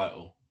for the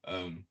title.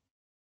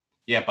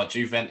 But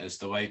Juventus,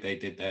 the way they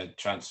did their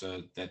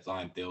transfer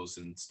deadline deals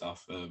and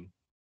stuff,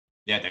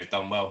 they've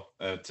done well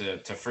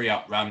to free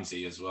up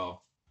Ramsey as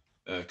well.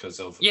 Because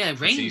of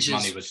Rangers.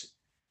 Money was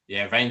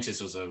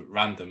Rangers was a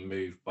random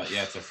move, but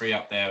to free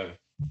up their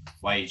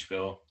wage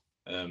bill,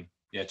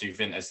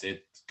 Juventus did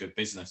good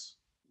business.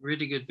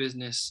 Really good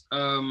business.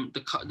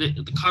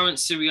 The current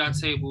Serie A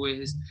table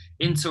is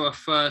Inter are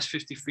first,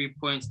 53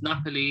 points.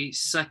 Napoli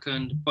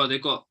second, but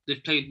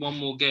they've played one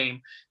more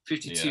game,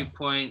 52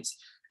 points.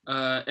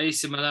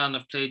 AC Milan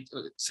have played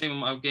same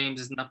amount of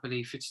games as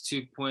Napoli,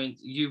 52 points.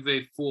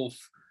 Juve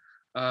fourth.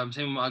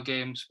 Same amount of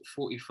games,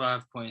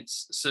 45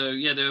 points. So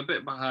they're a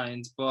bit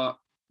behind, but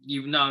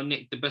you've now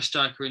nicked the best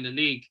striker in the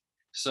league.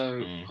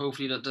 So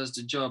hopefully that does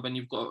the job, and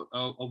you've got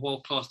a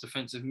world-class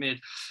defensive mid.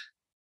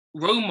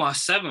 Roma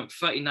 7th,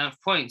 39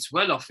 points,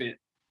 well off it.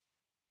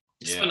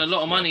 Spent a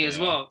lot of money as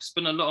well.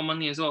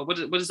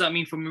 What does that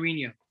mean for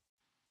Mourinho?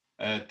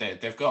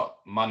 They've got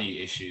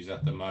money issues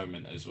at the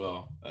moment as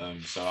well.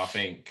 So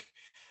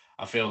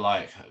I feel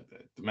like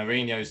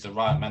Mourinho is the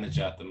right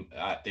manager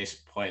at this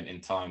point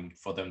in time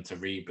for them to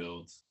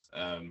rebuild,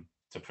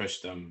 to push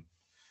them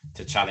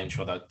to challenge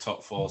for the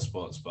top 4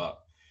 spots. But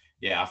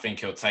I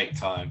think it'll take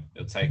time.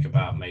 It'll take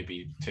about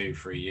maybe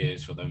 2-3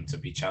 years for them to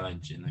be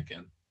challenging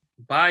again.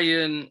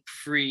 Bayern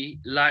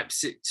 3,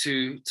 Leipzig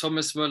 2,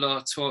 Thomas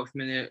Müller 12th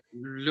minute,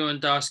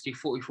 Lewandowski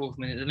 44th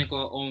minute. Then they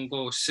got own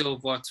goal,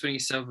 Silva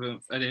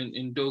 27th, and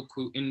then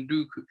Ndoku.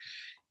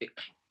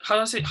 How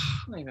do I say?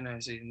 I don't even know how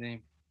to say his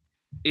name.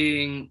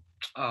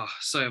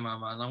 Sorry,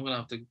 man. I'm gonna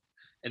have to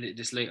edit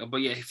this later.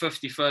 But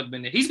 53rd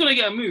minute. He's gonna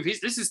get a move.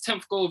 This is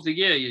 10th goal of the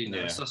year,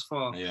 thus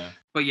far. Yeah.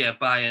 But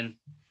Bayern,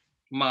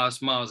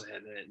 miles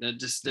ahead. They're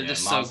just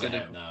so good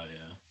now.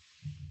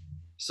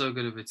 So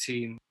good of a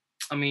team.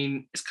 I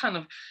mean, it's kind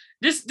of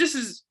this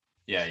is.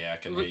 Yeah, I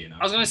can hear you now.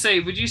 I was going to say,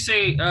 would you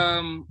say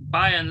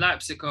Bayern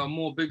Leipzig are a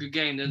more bigger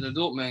game than the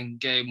Dortmund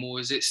game, or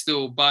is it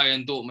still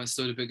Bayern Dortmund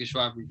still the biggest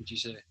rivalry? Would you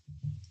say?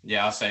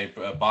 Yeah, I say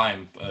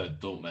Bayern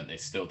Dortmund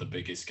is still the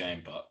biggest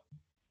game, but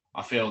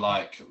I feel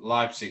like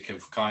Leipzig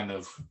have kind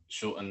of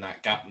shortened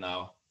that gap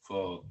now.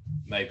 For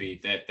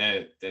maybe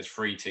there's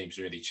 3 teams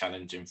really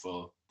challenging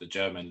for the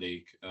German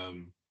league.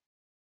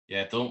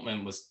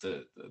 Dortmund was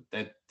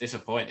they're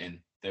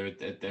disappointing. They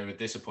were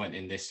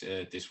disappointing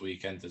this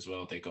weekend as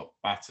well. They got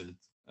battered,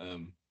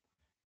 and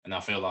I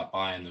feel like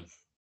Bayern have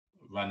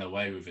run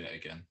away with it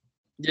again.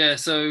 Yeah,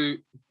 so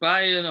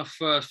Bayern are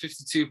first,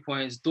 52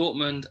 points.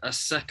 Dortmund are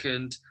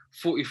second,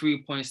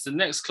 43 points. The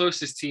next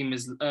closest team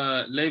is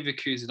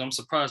Leverkusen. I'm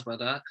surprised by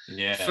that.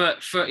 Yeah,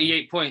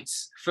 38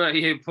 points.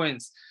 38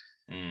 points.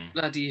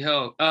 Bloody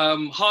hell.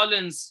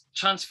 Haaland's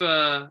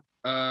transfer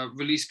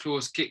release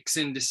clause kicks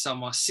in this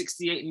summer.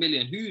 68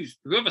 million.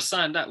 Whoever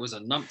signed that was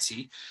a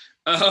numpty.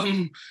 Where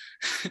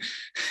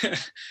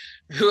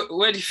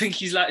do you think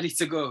he's likely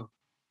to go?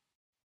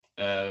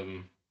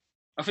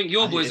 I think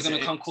your boys are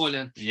going to come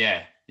calling.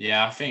 Yeah.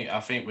 I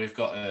think we've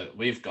got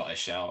a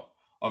shout.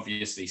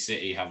 Obviously,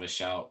 City have a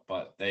shout,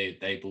 but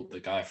they bought the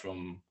guy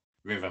from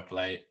River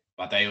Plate,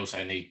 but they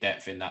also need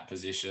depth in that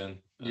position.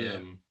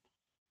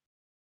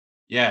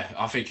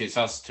 I think it's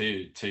us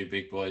two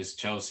big boys,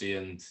 Chelsea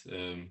and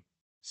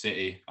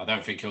City. I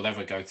don't think he'll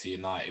ever go to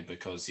United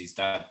because his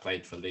dad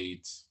played for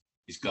Leeds.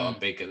 He's got a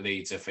big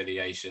Leeds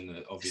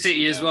affiliation. Obviously,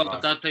 City as well. My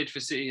dad played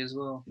for City as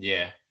well.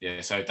 Yeah.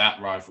 So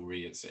that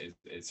rivalry,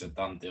 it's a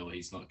done deal.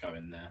 He's not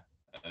going there.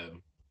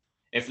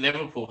 If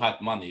Liverpool had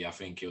money, I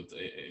think he'll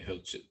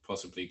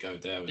possibly go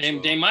there.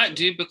 They might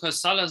do because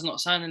Salah's not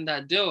signing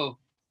that deal.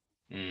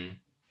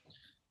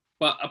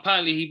 But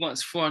apparently he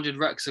wants 400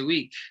 racks a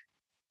week.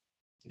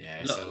 Yeah,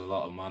 it's a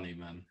lot of money,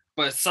 man.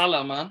 But it's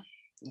Salah, man.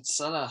 It's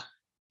Salah.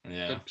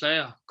 Yeah.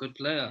 Good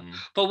player.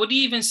 But would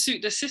he even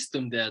suit the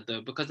system there, though?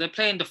 Because they're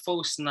playing the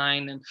false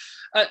 9. And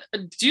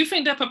do you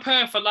think they're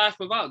preparing for life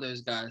without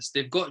those guys?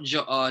 They've got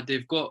Jota,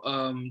 they've got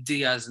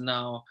Diaz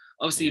now.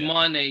 Obviously,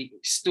 Mane,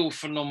 still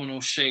phenomenal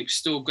shape,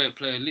 still great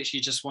player.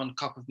 Literally just won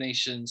Cup of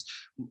Nations.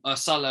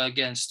 Salah,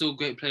 again, still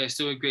great player,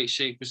 still in great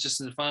shape. Was just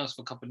in the finals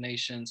for Cup of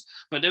Nations.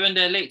 But they're in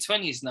their late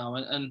 20s now.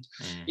 And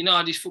you know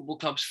how these football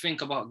clubs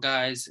think about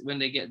guys when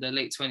they get their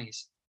late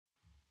 20s?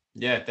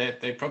 Yeah,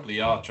 they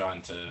probably are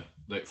trying to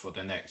look for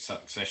the next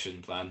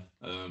succession plan,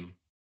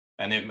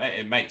 and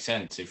it makes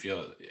sense if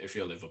you're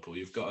Liverpool.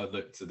 You've got to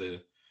look to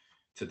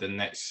the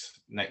next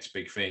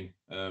big thing.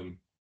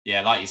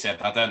 Like you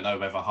said, I don't know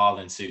whether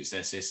Haaland suits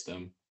their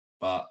system,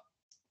 but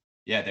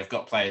yeah, they've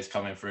got players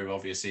coming through.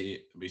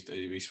 Obviously,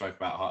 we spoke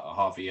about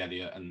Harvey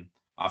Elliott, and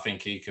I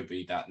think he could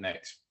be that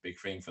next big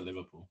thing for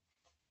Liverpool.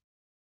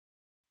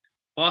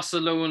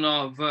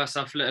 Barcelona versus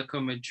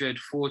Atletico Madrid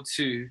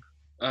 4-2.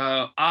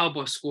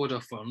 Alba scored a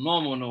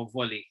phenomenal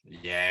volley.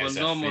 Yeah,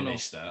 phenomenal.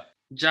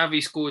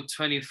 Xavi scored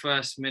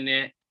 21st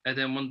minute, and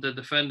then one of the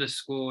defenders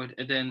scored,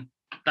 and then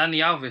Dani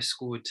Alves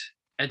scored,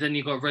 and then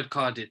he got red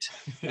carded.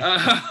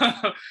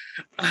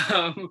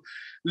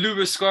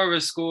 Luis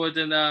Suarez scored,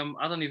 and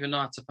I don't even know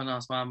how to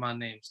pronounce my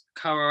names.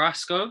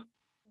 Carrasco,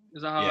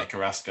 is that how? Yeah,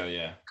 Carrasco.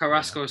 Yeah,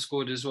 Carrasco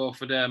scored as well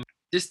for them.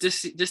 This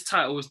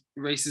title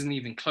race isn't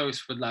even close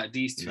for like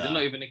these two. No. They're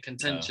not even in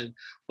contention. No.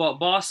 But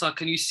Barca,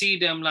 can you see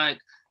them like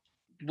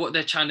what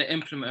they're trying to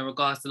implement in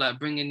regards to like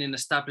bringing in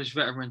established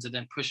veterans and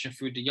then pushing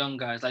through the young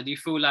guys? Like, do you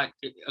feel like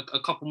a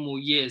couple more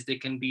years they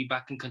can be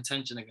back in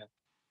contention again?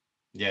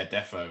 Yeah,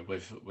 defo.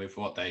 With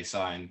what they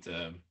signed,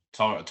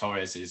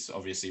 Torres is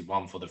obviously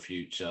one for the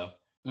future.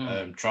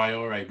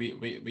 Traore,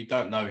 we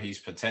don't know his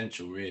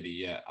potential really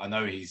yet. I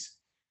know he's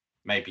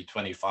maybe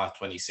 25,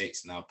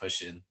 26 now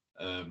pushing.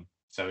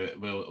 So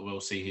we'll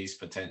see his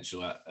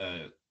potential at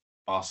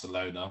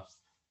Barcelona.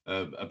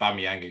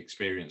 Aubameyang,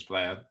 experienced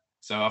player.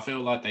 So I feel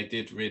like they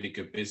did really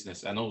good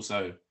business, and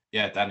also,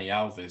 Dani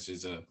Alves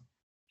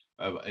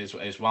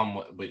is one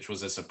which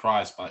was a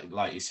surprise, but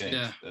like you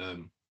said,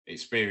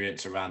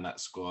 experience around that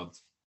squad,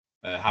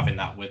 having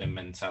that winning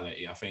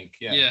mentality. I think,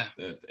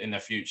 in the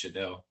future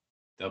they'll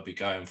be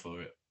going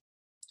for it.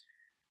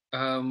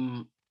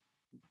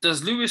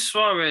 Does Luis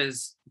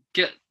Suarez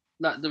get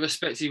like the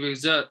respect he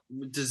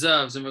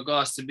deserves in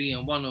regards to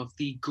being one of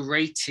the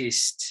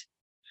greatest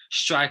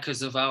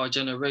strikers of our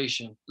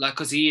generation? Like,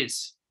 because he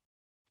is.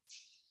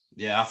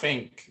 Yeah, I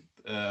think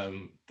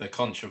the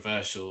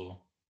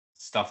controversial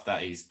stuff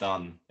that he's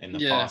done in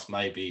the past,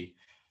 maybe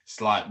it's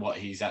like what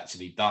he's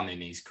actually done in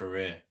his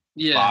career.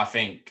 Yeah. But I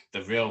think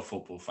the real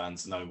football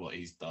fans know what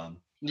he's done.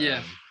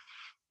 Yeah.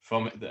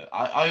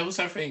 I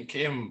also think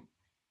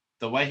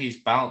the way he's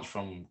bounced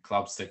from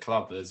clubs to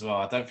club as well,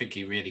 I don't think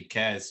he really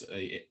cares.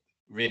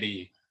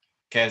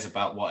 Cares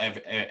about what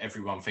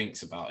everyone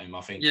thinks about him.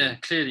 I think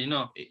clearly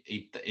not.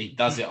 He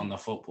does it on the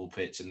football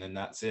pitch, and then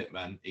that's it,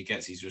 man. He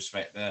gets his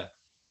respect there.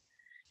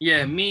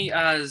 Yeah, me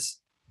as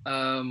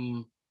a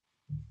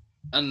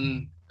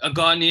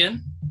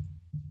Ghanaian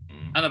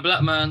and a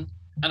black man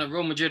and a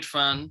Real Madrid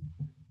fan,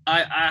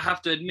 I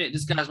have to admit,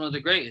 this guy's one of the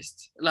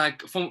greatest.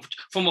 Like from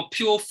a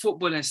pure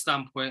footballing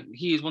standpoint,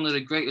 he is one of the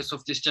greatest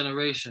of this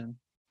generation.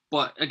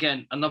 But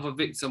again, another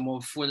victim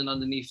of falling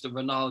underneath the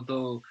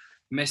Ronaldo,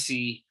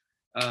 Messi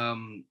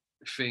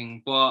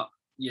thing. But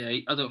yeah,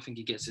 I don't think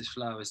he gets his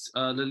flowers.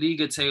 The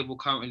Liga table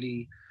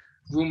currently,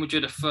 Real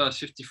Madrid are first,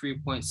 53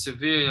 points.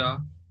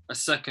 Sevilla a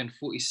second,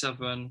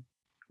 47.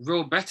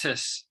 Real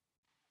Betis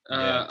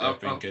they've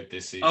been good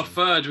this season. A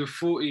third with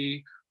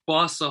 40.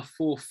 Barca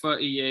fourth,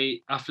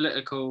 38.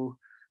 Atletico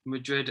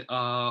Madrid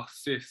are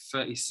fifth,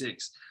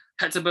 36.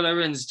 Hector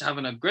Bellerin's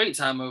having a great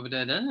time over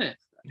there, isn't it?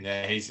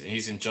 Yeah,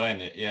 he's enjoying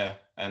it. Yeah,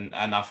 and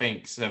I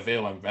think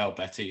Seville and Real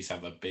Betis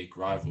have a big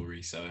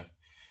rivalry, so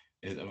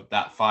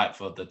that fight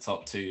for the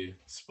top 2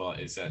 spot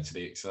is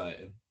actually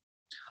exciting.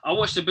 I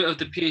watched a bit of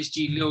the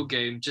PSG Lille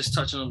game, just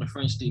touching on the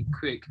French league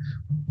quick.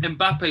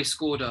 Mbappe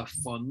scored a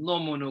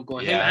phenomenal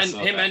goal. Yeah,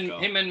 him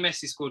and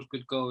Messi scored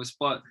good goals,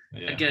 but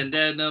again,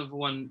 they're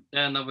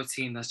another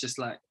team that's just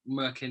like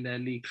murking their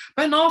league.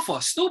 Ben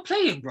Arfa still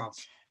playing, bro.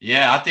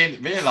 Yeah, I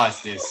didn't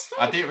realise this.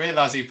 I didn't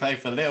realise he played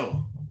for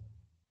Lille.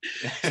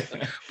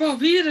 Bro,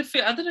 he had a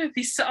fit. I don't know if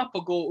he set up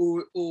a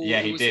goal or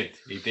yeah, he did.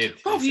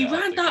 Bro, he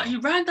ran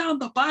down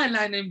the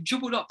byline and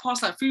dribbled up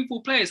past like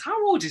 3-4 players.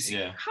 How old is he?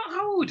 Yeah.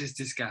 How old is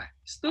this guy?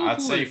 Still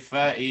I'd say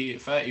 30,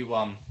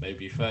 31,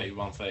 maybe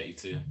 31,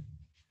 32.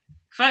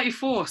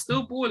 34,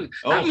 still balling.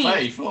 Oh,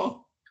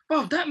 34.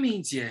 Bro, that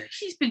means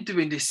he's been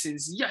doing this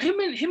since him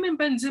and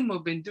Benzema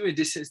have been doing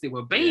this since they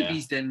were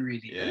babies. Then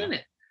really, isn't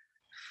it?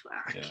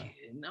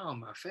 No,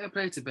 man. Fair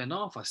play to Ben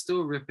Arfa.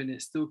 Still ripping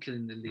it, still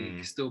killing the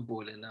league, still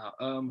balling out.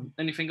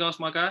 Anything else,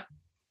 my guy?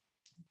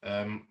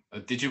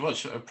 Did you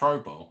watch a Pro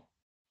Bowl?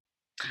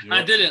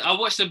 I didn't. I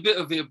watched a bit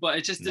of it, but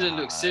it just didn't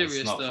look serious.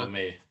 It's not though. for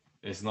me.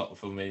 It's not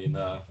for me.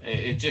 No.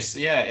 It's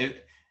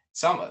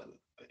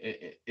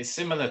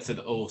similar to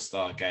the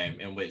All-Star game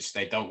in which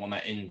they don't want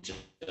to injure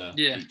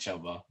each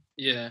other.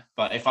 Yeah.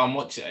 But if I'm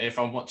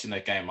watching a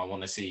game, I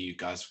want to see you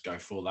guys go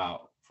full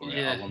out for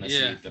it. I want to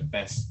see the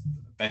best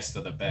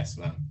of the best,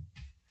 man.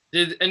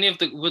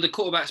 Were the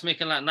quarterbacks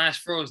making like nice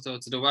throws though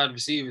to the wide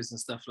receivers and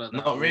stuff like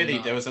that? Not really.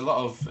 There was a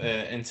lot of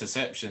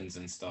interceptions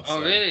and stuff.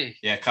 Oh, really?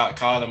 Yeah,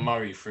 Kyler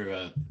Murray threw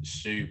a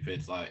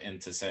stupid like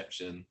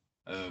interception.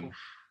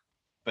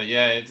 But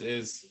yeah,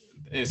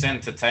 it's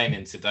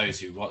entertaining to those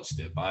who watched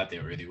it, but I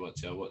didn't really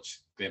watch it. I watched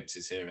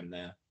glimpses here and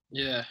there.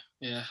 Yeah.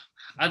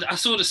 I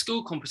saw the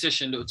skill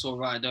competition looked all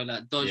right though,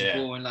 like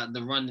dodgeball and like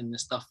the running and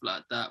stuff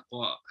like that.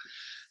 But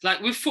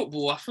like with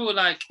football, I feel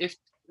like if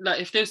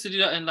they was to do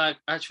that in like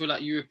actual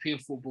like European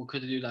football,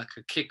 could do like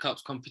a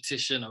kick-ups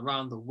competition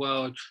around the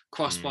world,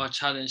 crossbar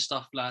challenge,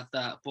 stuff like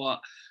that. But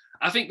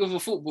I think with a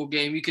football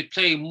game, you could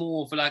play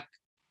more for like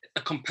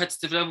a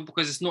competitive level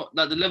because it's not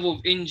like the level of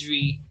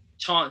injury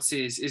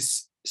chances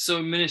is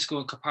so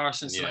minuscule in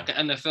comparison to like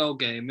an NFL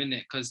game, isn't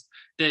it? Because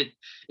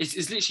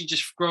it's literally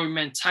just grown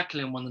men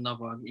tackling one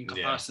another in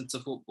comparison to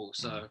football.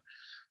 So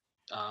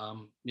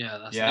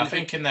I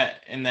think in the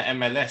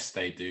MLS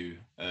they do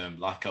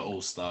like an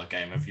all-star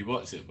game. Have you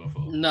watched it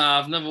before? No,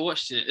 I've never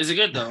watched it. Is it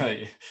good though?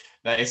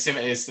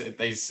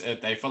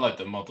 They followed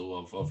the model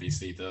of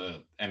obviously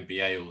the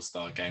NBA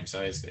all-star game,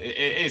 so it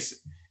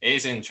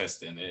is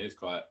interesting. It is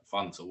quite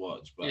fun to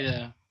watch, but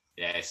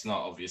it's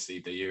not obviously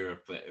the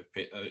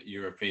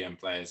European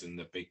players and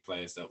the big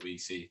players that we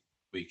see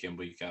week in,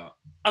 week out.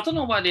 I don't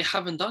know why they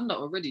haven't done that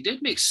already.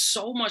 They'd make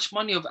so much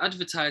money of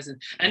advertising.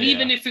 And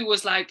even if it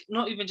was like,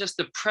 not even just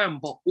the Prem,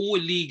 but all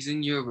leagues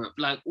in Europe,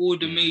 like all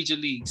the major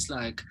leagues,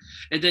 like,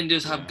 and then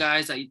just have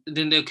guys like,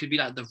 then there could be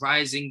like the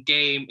Rising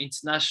game,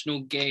 international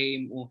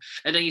game,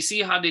 and then you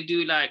see how they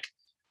do like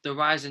the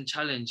Rising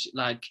Challenge,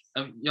 like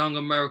a young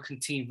American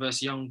team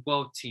versus young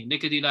world team. They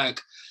could do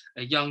like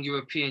a young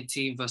European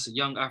team versus a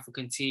young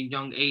African team,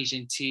 young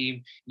Asian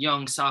team,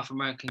 young South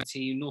American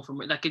team, North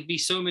American. Like it'd be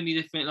so many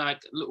different like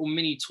little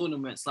mini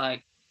tournaments,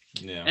 like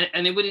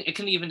and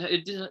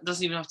it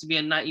doesn't even have to be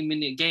a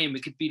 90-minute game.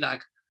 It could be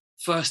like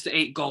first to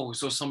 8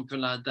 goals or something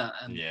like that.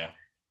 And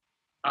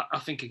I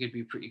think it could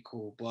be pretty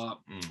cool. But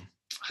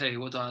hey,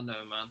 what do I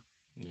know, man?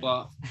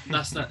 But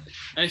that's not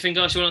anything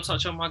else you want to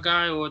touch on, my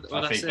guy, or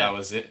I think that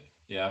was it.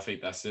 Yeah, I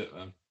think that's it,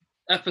 man.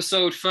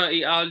 Episode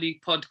 30, Our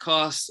League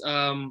podcast.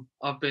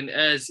 I've been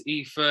Ez,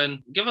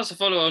 Ethan. Give us a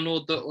follow on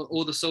all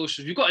the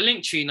socials. You've got a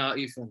link tree now,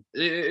 Ethan.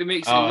 It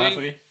makes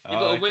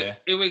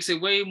it makes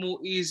it way more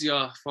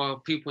easier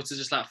for people to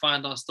just like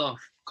find our stuff.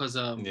 Because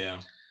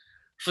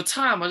for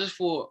time, I just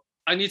thought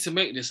I need to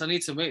make this. And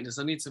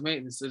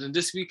then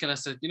this weekend I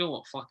said, you know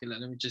what, fuck it,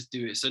 let me just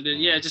do it. So then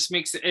it just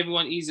makes it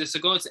everyone easier. So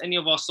go to any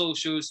of our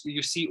socials,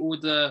 you see all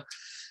the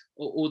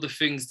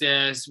things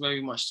there. It's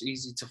very much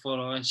easy to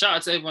follow. And shout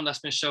out to everyone that's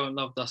been showing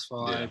love thus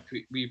far.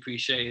 We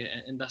appreciate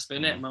it. And that's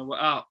been it, man. We're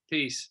out.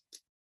 Peace.